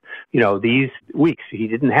for this, these weeks, he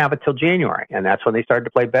didn't have it till January, and that's when they started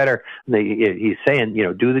to play better. He's saying,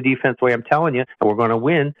 do the defense the way I'm telling you, and we're going to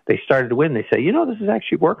win. They started to win. They say, this is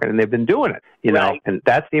actually working, and they've been doing it, and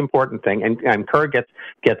that's the important thing. And Kerr gets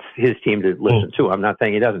his team to listen too. I'm not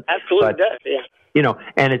saying he doesn't. Absolutely does, yeah.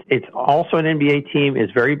 And it's also an NBA team is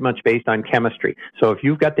very much based on chemistry. So if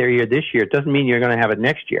you've got their ear this year, it doesn't mean you're going to have it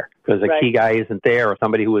next year because a key guy isn't there or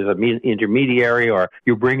somebody who is an intermediary, or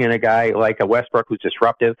you bring in a guy like a Westbrook who's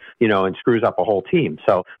disruptive, and screws up a whole team.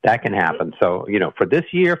 So that can happen. So, for this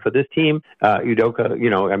year, for this team, Udoka,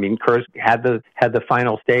 Kerr's had the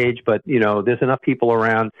final stage, but, there's enough people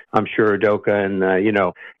around, I'm sure, Udoka and,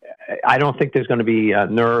 I don't think there's going to be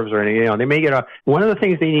nerves or anything. They may get one of the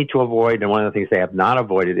things they need to avoid, and one of the things they have not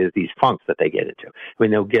avoided is these funks that they get into.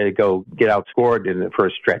 They'll get outscored in the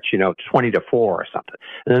first stretch, 20-4 or something,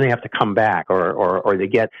 and then they have to come back, or they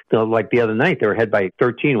get like the other night they were ahead by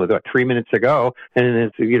 13 with 3 minutes to go, and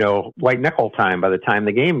then it's white knuckle time by the time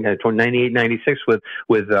the game 98-96 with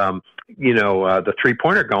the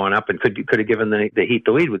 3-pointer going up and could have given the Heat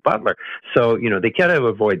the lead with Butler. So they got to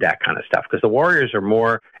avoid that kind of stuff because the Warriors are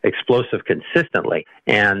more explosive consistently,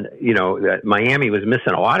 and Miami was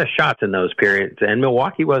missing a lot of shots in those periods, and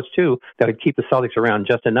Milwaukee was too. That would keep the Celtics around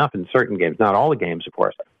just enough in certain games, not all the games, of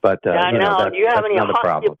course. But do you have any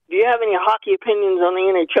hockey opinions on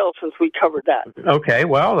the NHL since we covered that? Okay,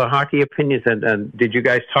 well, the hockey opinions, and did you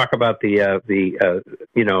guys talk about the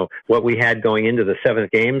what we had going into the 7th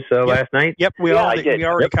games last night? Yep, we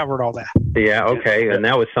already covered all that. Yeah, okay, and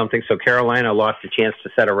that was something. So Carolina lost a chance to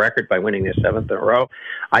set a record by winning their 7th in a row.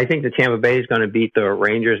 I think the Tampa Bay is going to beat the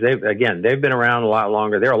Rangers. They've been around a lot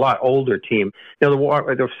longer. They're a lot older team. The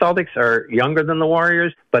Celtics are younger than the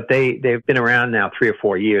Warriors, but they've been around now 3 or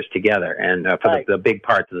 4 years together, and for the big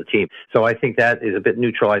parts of the team. So I think that is a bit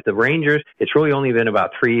neutralized. The Rangers, it's really only been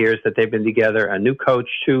about 3 years that they've been together. A new coach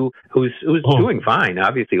too, who's doing fine,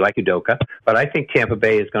 obviously, like Udoka. But I think Tampa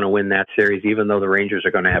Bay is going to win that series, even though the Rangers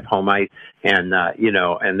are going to have home ice. And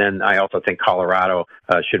and then I also think Colorado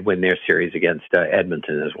should win their series against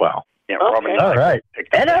Edmonton as well. Yeah, probably all right.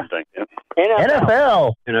 NFL.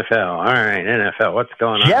 All right, NFL. What's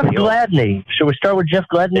going on? Jeff Gladney. Should we start with Jeff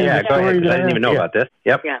Gladney? Yeah, go ahead. I didn't even know about this.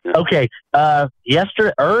 Yep. Yeah. Okay.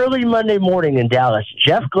 Early Monday morning in Dallas,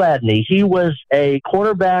 Jeff Gladney, he was a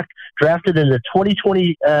quarterback drafted in the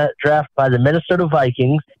 2020 draft by the Minnesota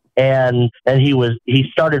Vikings, and he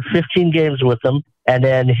started 15 games with them. And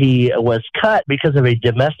then he was cut because of a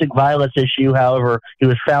domestic violence issue. However, he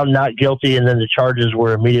was found not guilty, and then the charges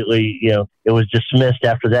were immediately, it was dismissed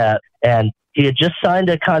after that. And he had just signed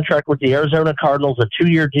a contract with the Arizona Cardinals, a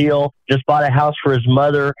 2-year deal, just bought a house for his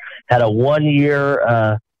mother, had a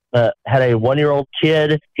 1-year-old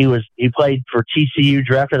kid. He played for TCU,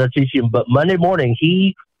 drafted at TCU. But Monday morning,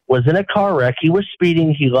 he was in a car wreck. He was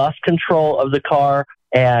speeding. He lost control of the car,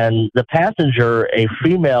 and the passenger, a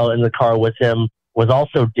female in the car with him, was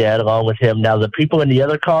also dead along with him. Now, the people in the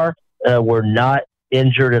other car were not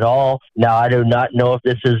injured at all. Now, I do not know if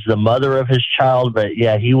this is the mother of his child, but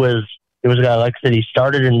yeah, he was a guy, like I said, he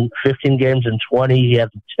started in 15 games in 20. He had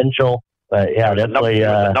potential. Definitely. He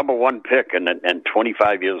was the number 1 pick and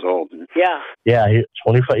 25 years old. Yeah. Yeah,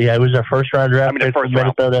 25. Yeah, he was a first-round draft pick from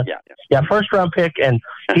Minnesota. Yeah, first-round pick, and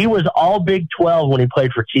he was all Big 12 when he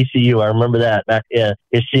played for TCU. I remember that back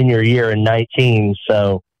his senior year in 19,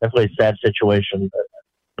 so definitely a sad situation.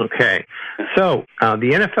 Okay. So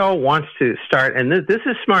the NFL wants to start, and this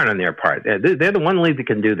is smart on their part. They're the one league that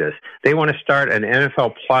can do this. They want to start an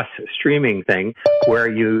NFL Plus streaming thing where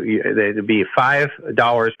there'd be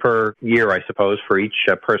 $5 per year, I suppose, for each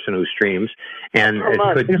person who streams. And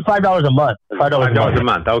it's $5 a month. $5 a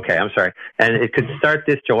month. Okay, I'm sorry. And it could start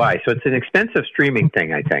this July. So it's an expensive streaming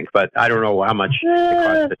thing, I think, but I don't know how much it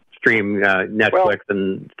costs to stream Netflix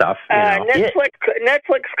and stuff. Netflix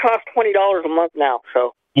costs $20 a month now,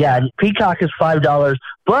 so. Yeah, Peacock is $5.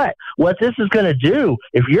 But what this is going to do,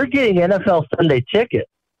 if you're getting NFL Sunday Ticket,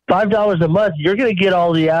 $5 a month, you're going to get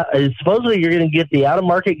all the supposedly you're going to get the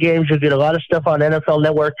out-of-market games. You'll get a lot of stuff on NFL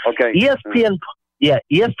Network. Okay.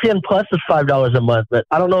 ESPN Plus is $5 a month, but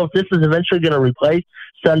I don't know if this is eventually going to replace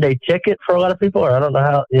Sunday Ticket for a lot of people, or I don't know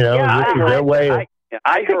how. This is their way.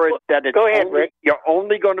 I heard that it's Go ahead, Rick. you're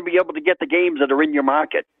only going to be able to get the games that are in your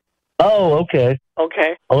market. Oh, okay.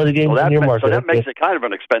 Okay. Only the games in your market. So that makes it kind of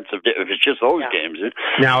an expensive if it's just those games.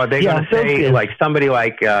 Now, are they going to say, like, somebody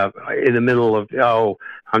like in the middle of,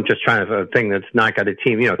 I'm just trying to think that's not got a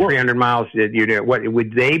team, 300 miles, what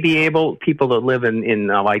would they be able, people that live in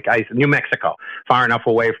New Mexico, far enough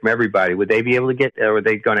away from everybody, would they be able to get, or are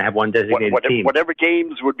they going to have one designated team? Whatever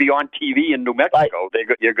games would be on TV in New Mexico,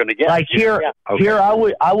 you're going to get. Like here,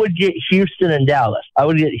 I would get Houston and Dallas.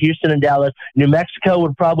 New Mexico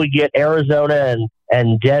would probably get Arizona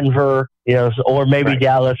and Denver, or maybe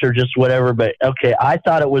Dallas or just whatever. But okay, I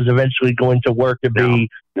thought it was eventually going to work to be.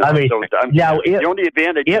 The only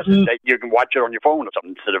advantage is that you can watch it on your phone or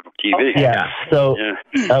something instead of TV.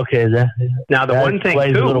 Okay. Now the one thing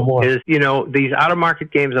too is these out of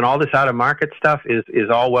market games and all this out of market stuff is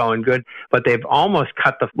all well and good, but they've almost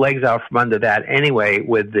cut the legs out from under that anyway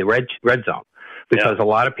with the red zone. Because a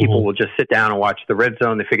lot of people will just sit down and watch the red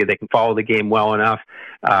zone. They figure they can follow the game well enough.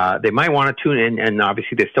 They might want to tune in, and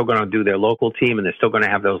obviously they're still going to do their local team, and they're still going to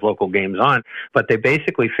have those local games on. But they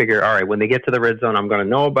basically figure, all right, when they get to the red zone, I'm going to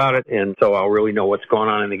know about it, and so I'll really know what's going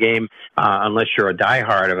on in the game. Unless you're a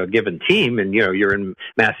diehard of a given team, and you're in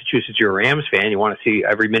Massachusetts, you're a Rams fan, you want to see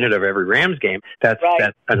every minute of every Rams game. That's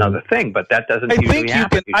another thing, but that doesn't usually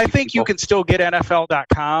happen. I think you can still get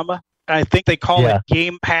NFL.com. I think they call it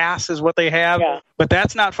Game Pass is what they have, but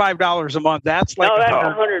that's not $5 a month. That's like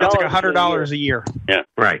 $100 a year. Yeah,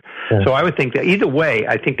 right. So I would think that either way,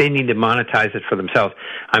 I think they need to monetize it for themselves.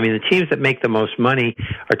 I mean, the teams that make the most money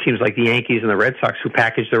are teams like the Yankees and the Red Sox who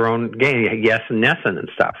package their own game. Yes, and Nesson and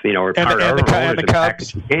stuff. Or the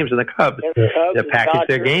Cubs. Games and the Cubs that package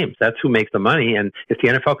their games. That's who makes the money. And if the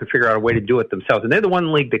NFL could figure out a way to do it themselves, and they're the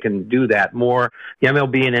one league that can do that more. The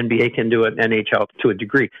MLB and NBA can do it, NHL to a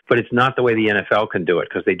degree, but it's not the way the NFL can do it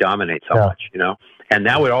because they dominate so much, And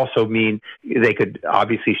that would also mean they could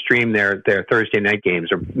obviously stream their Thursday night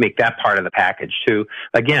games or make that part of the package too.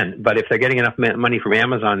 Again, but if they're getting enough money from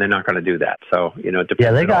Amazon, they're not going to do that. So, it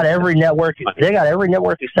depends. They got every network. They got every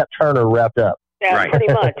network except Turner wrapped up. Yeah, right.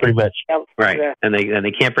 Pretty much. Pretty much. Right. And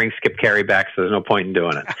they can't bring Skip Carey back, so there's no point in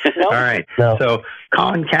doing it. All right. No. So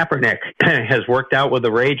Colin Kaepernick has worked out with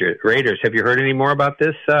the Raiders. Have you heard any more about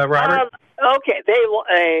this, Robert? Okay.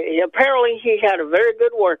 Apparently he had a very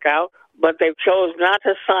good workout, but they've chose not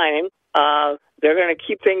to sign him. They're going to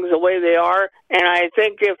keep things the way they are, and I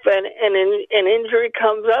think if an injury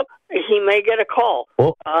comes up, he may get a call.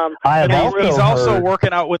 Well, he's also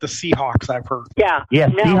working out with the Seahawks, I've heard. Yeah. Yeah,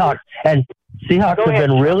 Seahawks. And Seahawks have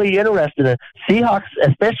been really interested in Seahawks,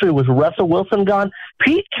 especially with Russell Wilson gone.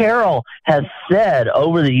 Pete Carroll has said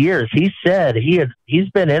over the years, he's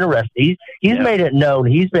been interested. He's made it known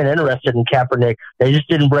he's been interested in Kaepernick. They just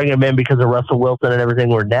didn't bring him in because of Russell Wilson and everything.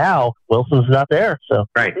 Where now Wilson's not there. So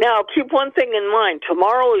Now keep one thing in mind.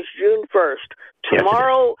 Tomorrow is June 1st.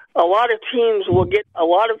 Tomorrow, a lot of teams will get a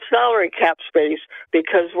lot of salary cap space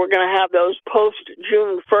because we're going to have those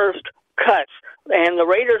post-June 1st cuts. And the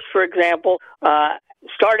Raiders, for example,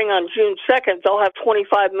 starting on June 2nd, they'll have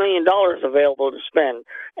 $25 million available to spend.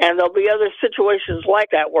 And there'll be other situations like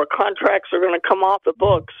that where contracts are going to come off the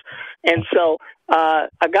books. And so a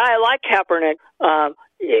guy like Kaepernick,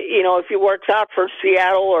 if he works out for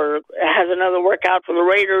Seattle or has another workout for the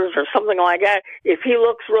Raiders or something like that, if he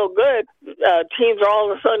looks real good, teams are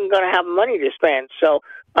all of a sudden going to have money to spend. So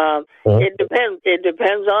it depends. It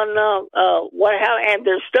depends on and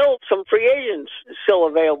there's still some free agents still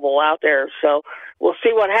available out there. So we'll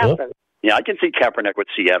see what happens. Yeah, I can see Kaepernick with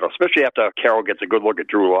Seattle, especially after Carroll gets a good look at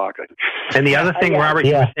Drew Lock. And the other thing, Robert,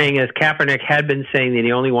 you were saying is Kaepernick had been saying that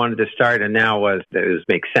he only wanted to start, and now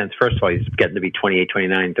makes sense. First of all, he's getting to be 28,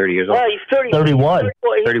 29, 30 years old. Well, he's 31.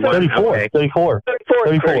 34.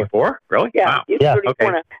 34? Really? Yeah, wow. He's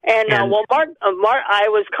 34 now. And Mark, I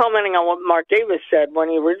was commenting on what Mark Davis said when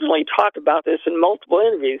he originally talked about this in multiple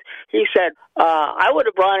interviews. He said, I would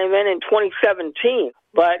have brought him in 2017.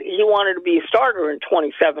 But he wanted to be a starter in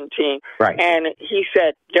 2017. Right. And he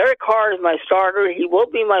said, Derek Carr is my starter. He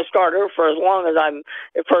will be my starter for as long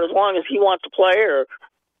as he wants to play or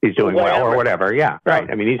he's doing well or whatever. Yeah.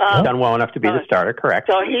 Right. I mean, he's done well enough to be the starter,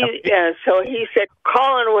 correct. So he said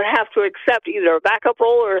Colin would have to accept either a backup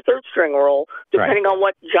role or a third string role, depending on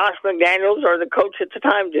what Josh McDaniels or the coach at the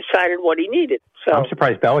time decided what he needed. So I'm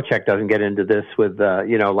surprised Belichick doesn't get into this with,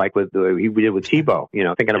 like with he did with Tebow,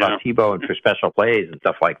 thinking about Tebow and for special plays and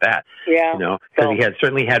stuff like that. Yeah. Because he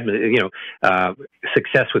certainly had,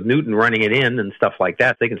 success with Newton running it in and stuff like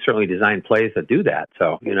that. They can certainly design plays that do that.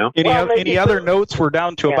 So, Any other notes? We're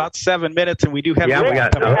down to about 7 minutes, and we do have. Yeah, we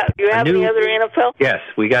got. Do you have any other NFL? Yes,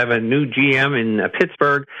 we got a new GM in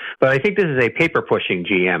Pittsburgh, but I think this is a paper-pushing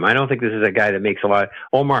GM. I don't think this is a guy that makes a lot.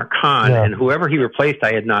 Omar Khan and whoever he replaced,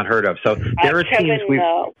 I had not heard of. So there are teams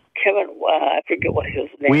Kevin, I forget what his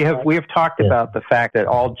name we have talked about the fact that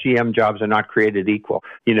all GM jobs are not created equal.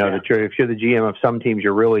 You know, that if you're the GM of some teams,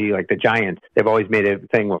 you're really like the Giants. They've always made a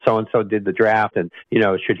thing. Well, so and so did the draft, and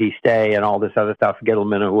should he stay, and all this other stuff.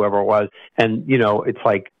 Gettleman or whoever it was, and it's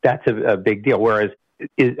like that's a big deal. Whereas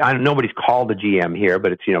nobody's called the GM here,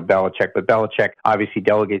 but it's Belichick. But Belichick obviously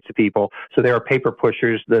delegates to people. So there are paper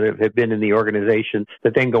pushers that have been in the organization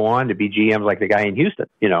that then go on to be GMs, like the guy in Houston.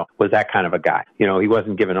 Was that kind of a guy. He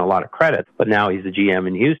wasn't given a lot of credit, but now he's the GM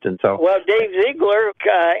in Houston. So Dave Ziegler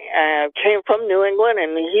came from New England,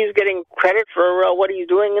 and he's getting credit for what he's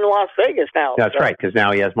doing in Las Vegas now. That's right, because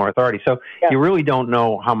now he has more authority. So you really don't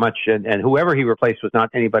know how much, and whoever he replaced was not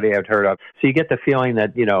anybody I've heard of. So you get the feeling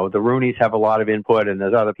that the Rooneys have a lot of input. And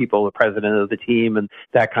there's other people, the president of the team, and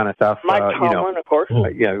that kind of stuff. Mike Tomlin, of course.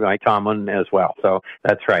 Mike Tomlin as well. So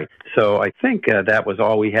that's right. So I think that was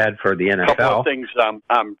all we had for the NFL. A couple of things.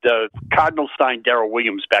 The Cardinals signed Darrell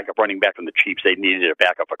Williams, backup running back from the Chiefs. They needed a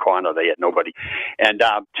backup for corner. They had nobody. And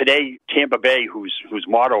today, Tampa Bay, whose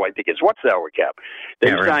motto I think is "What's the hour cap?" They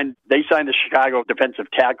signed the Chicago defensive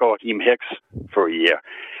tackle Hakeem Hicks for a year.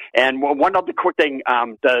 And one other quick thing: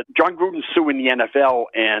 the John Gruden's suing the NFL,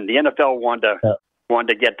 and the NFL wanted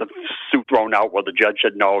to get the suit thrown out. Well, the judge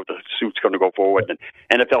said no, the suit's going to go forward. And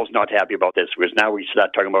NFL's not happy about this because now we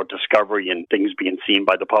start talking about discovery and things being seen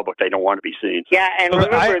by the public they don't want to be seen. Yeah, and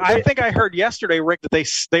remember, I think I heard yesterday, Rick, that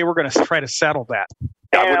they were going to try to settle that.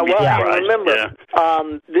 Remember,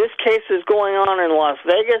 this case is going on in Las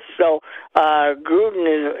Vegas, so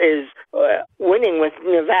Gruden is winning with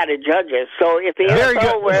Nevada judges. So if the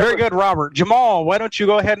very good, Robert. Jamal, why don't you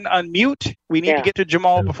go ahead and unmute? We need to get to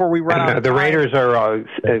Jamal before we run out of time. The Raiders are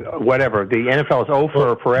whatever. The NFL is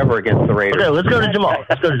over forever against the Raiders. Okay, let's go to Jamal.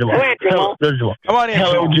 Go ahead, Jamal. Come on in,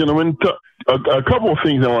 Hello, gentlemen. A couple of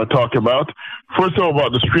things I want to talk about. First of all,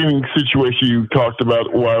 about the streaming situation you talked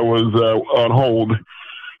about while I was on hold.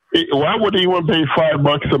 Why would anyone pay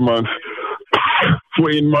 $5 a month for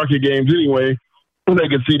in-market games anyway when they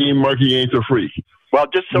can see the in-market games for free? Well,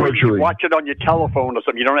 just so you can watch it on your telephone or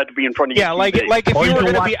something. You don't have to be in front of your TV. Like if you were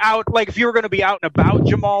going to be out, if you were going to be out and about,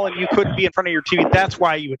 Jamal, and you couldn't be in front of your TV, that's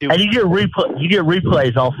why you would do it. And you get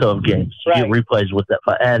replays also of games. Right. You get replays with that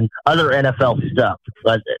and other NFL stuff.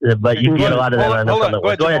 But you get a lot of that on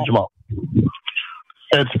NFL. Go ahead, Jamal.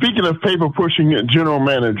 And speaking of paper pushing general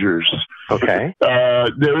managers, okay,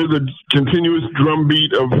 there is a continuous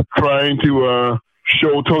drumbeat of trying to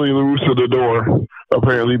show Tony La Russa the door,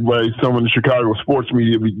 apparently by some of the Chicago sports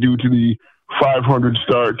media, due to the 500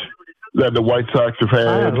 start that the White Sox have had.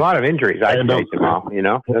 There's a lot of injuries, I think, Jamal.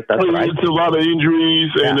 That's right. It's a lot of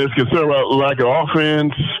injuries, and there's concern about lack of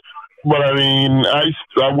offense. But I mean, I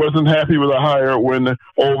wasn't happy with the hire when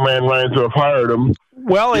old man Reinsdorf hired him.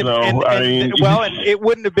 Well, and it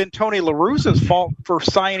wouldn't have been Tony La Russa's fault for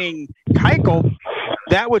signing Keuchel.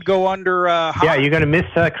 That would go under. You're going to miss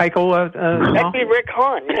Keuchel. That'd be Rick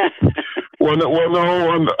Hahn. Well, no,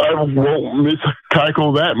 I won't miss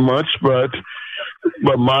Keuchel that much, but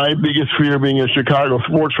my biggest fear, being a Chicago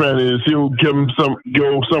sports fan, is he'll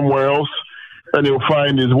go somewhere else, and he'll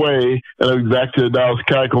find his way, and he'll be back to the Dallas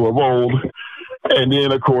Keuchel of old, and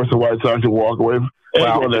then of course the White Sox will walk away.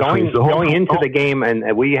 Well, going into the game,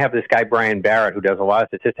 and we have this guy, Brian Barrett, who does a lot of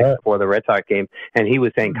statistics before the Red Sox game, and he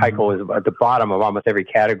was saying Keuchel is at the bottom of almost every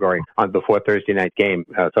category before Thursday night game.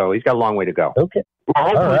 So he's got a long way to go. Okay. Well,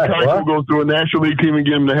 hopefully Keuchel goes to a National League team and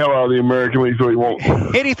get him the hell out of the American League so he won't.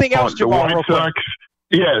 Anything else, Jamal? The White Sox,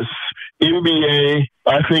 yes. NBA,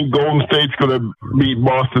 I think Golden State's going to beat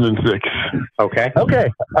Boston in 6. Okay. All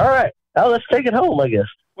right. Now let's take it home, I guess.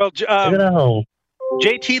 Well, take it home.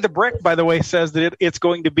 JT the Brick, by the way, says that it's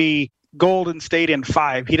going to be Golden State in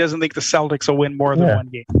 5. He doesn't think the Celtics will win more than one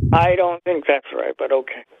game. I don't think that's right, but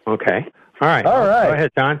okay. Okay. All right. All right. Go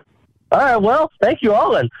ahead, John. All right, well, thank you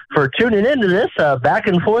all for tuning into this back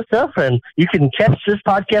and forth stuff, and you can catch this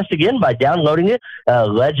podcast again by downloading it,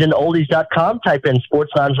 legendoldies.com, type in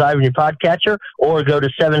Sports Lounge Live in your podcatcher, or go to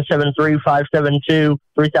 773-572-3006,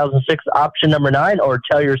 option number 9, or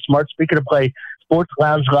tell your smart speaker to play Sports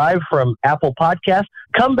Lounge Live from Apple Podcasts.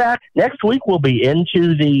 Come back. Next week, we'll be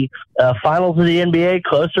into the finals of the NBA,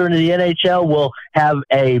 closer into the NHL. We'll have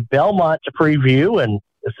a Belmont preview and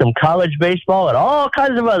some college baseball and all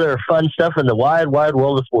kinds of other fun stuff in the wide, wide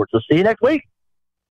world of sports. So see you next week.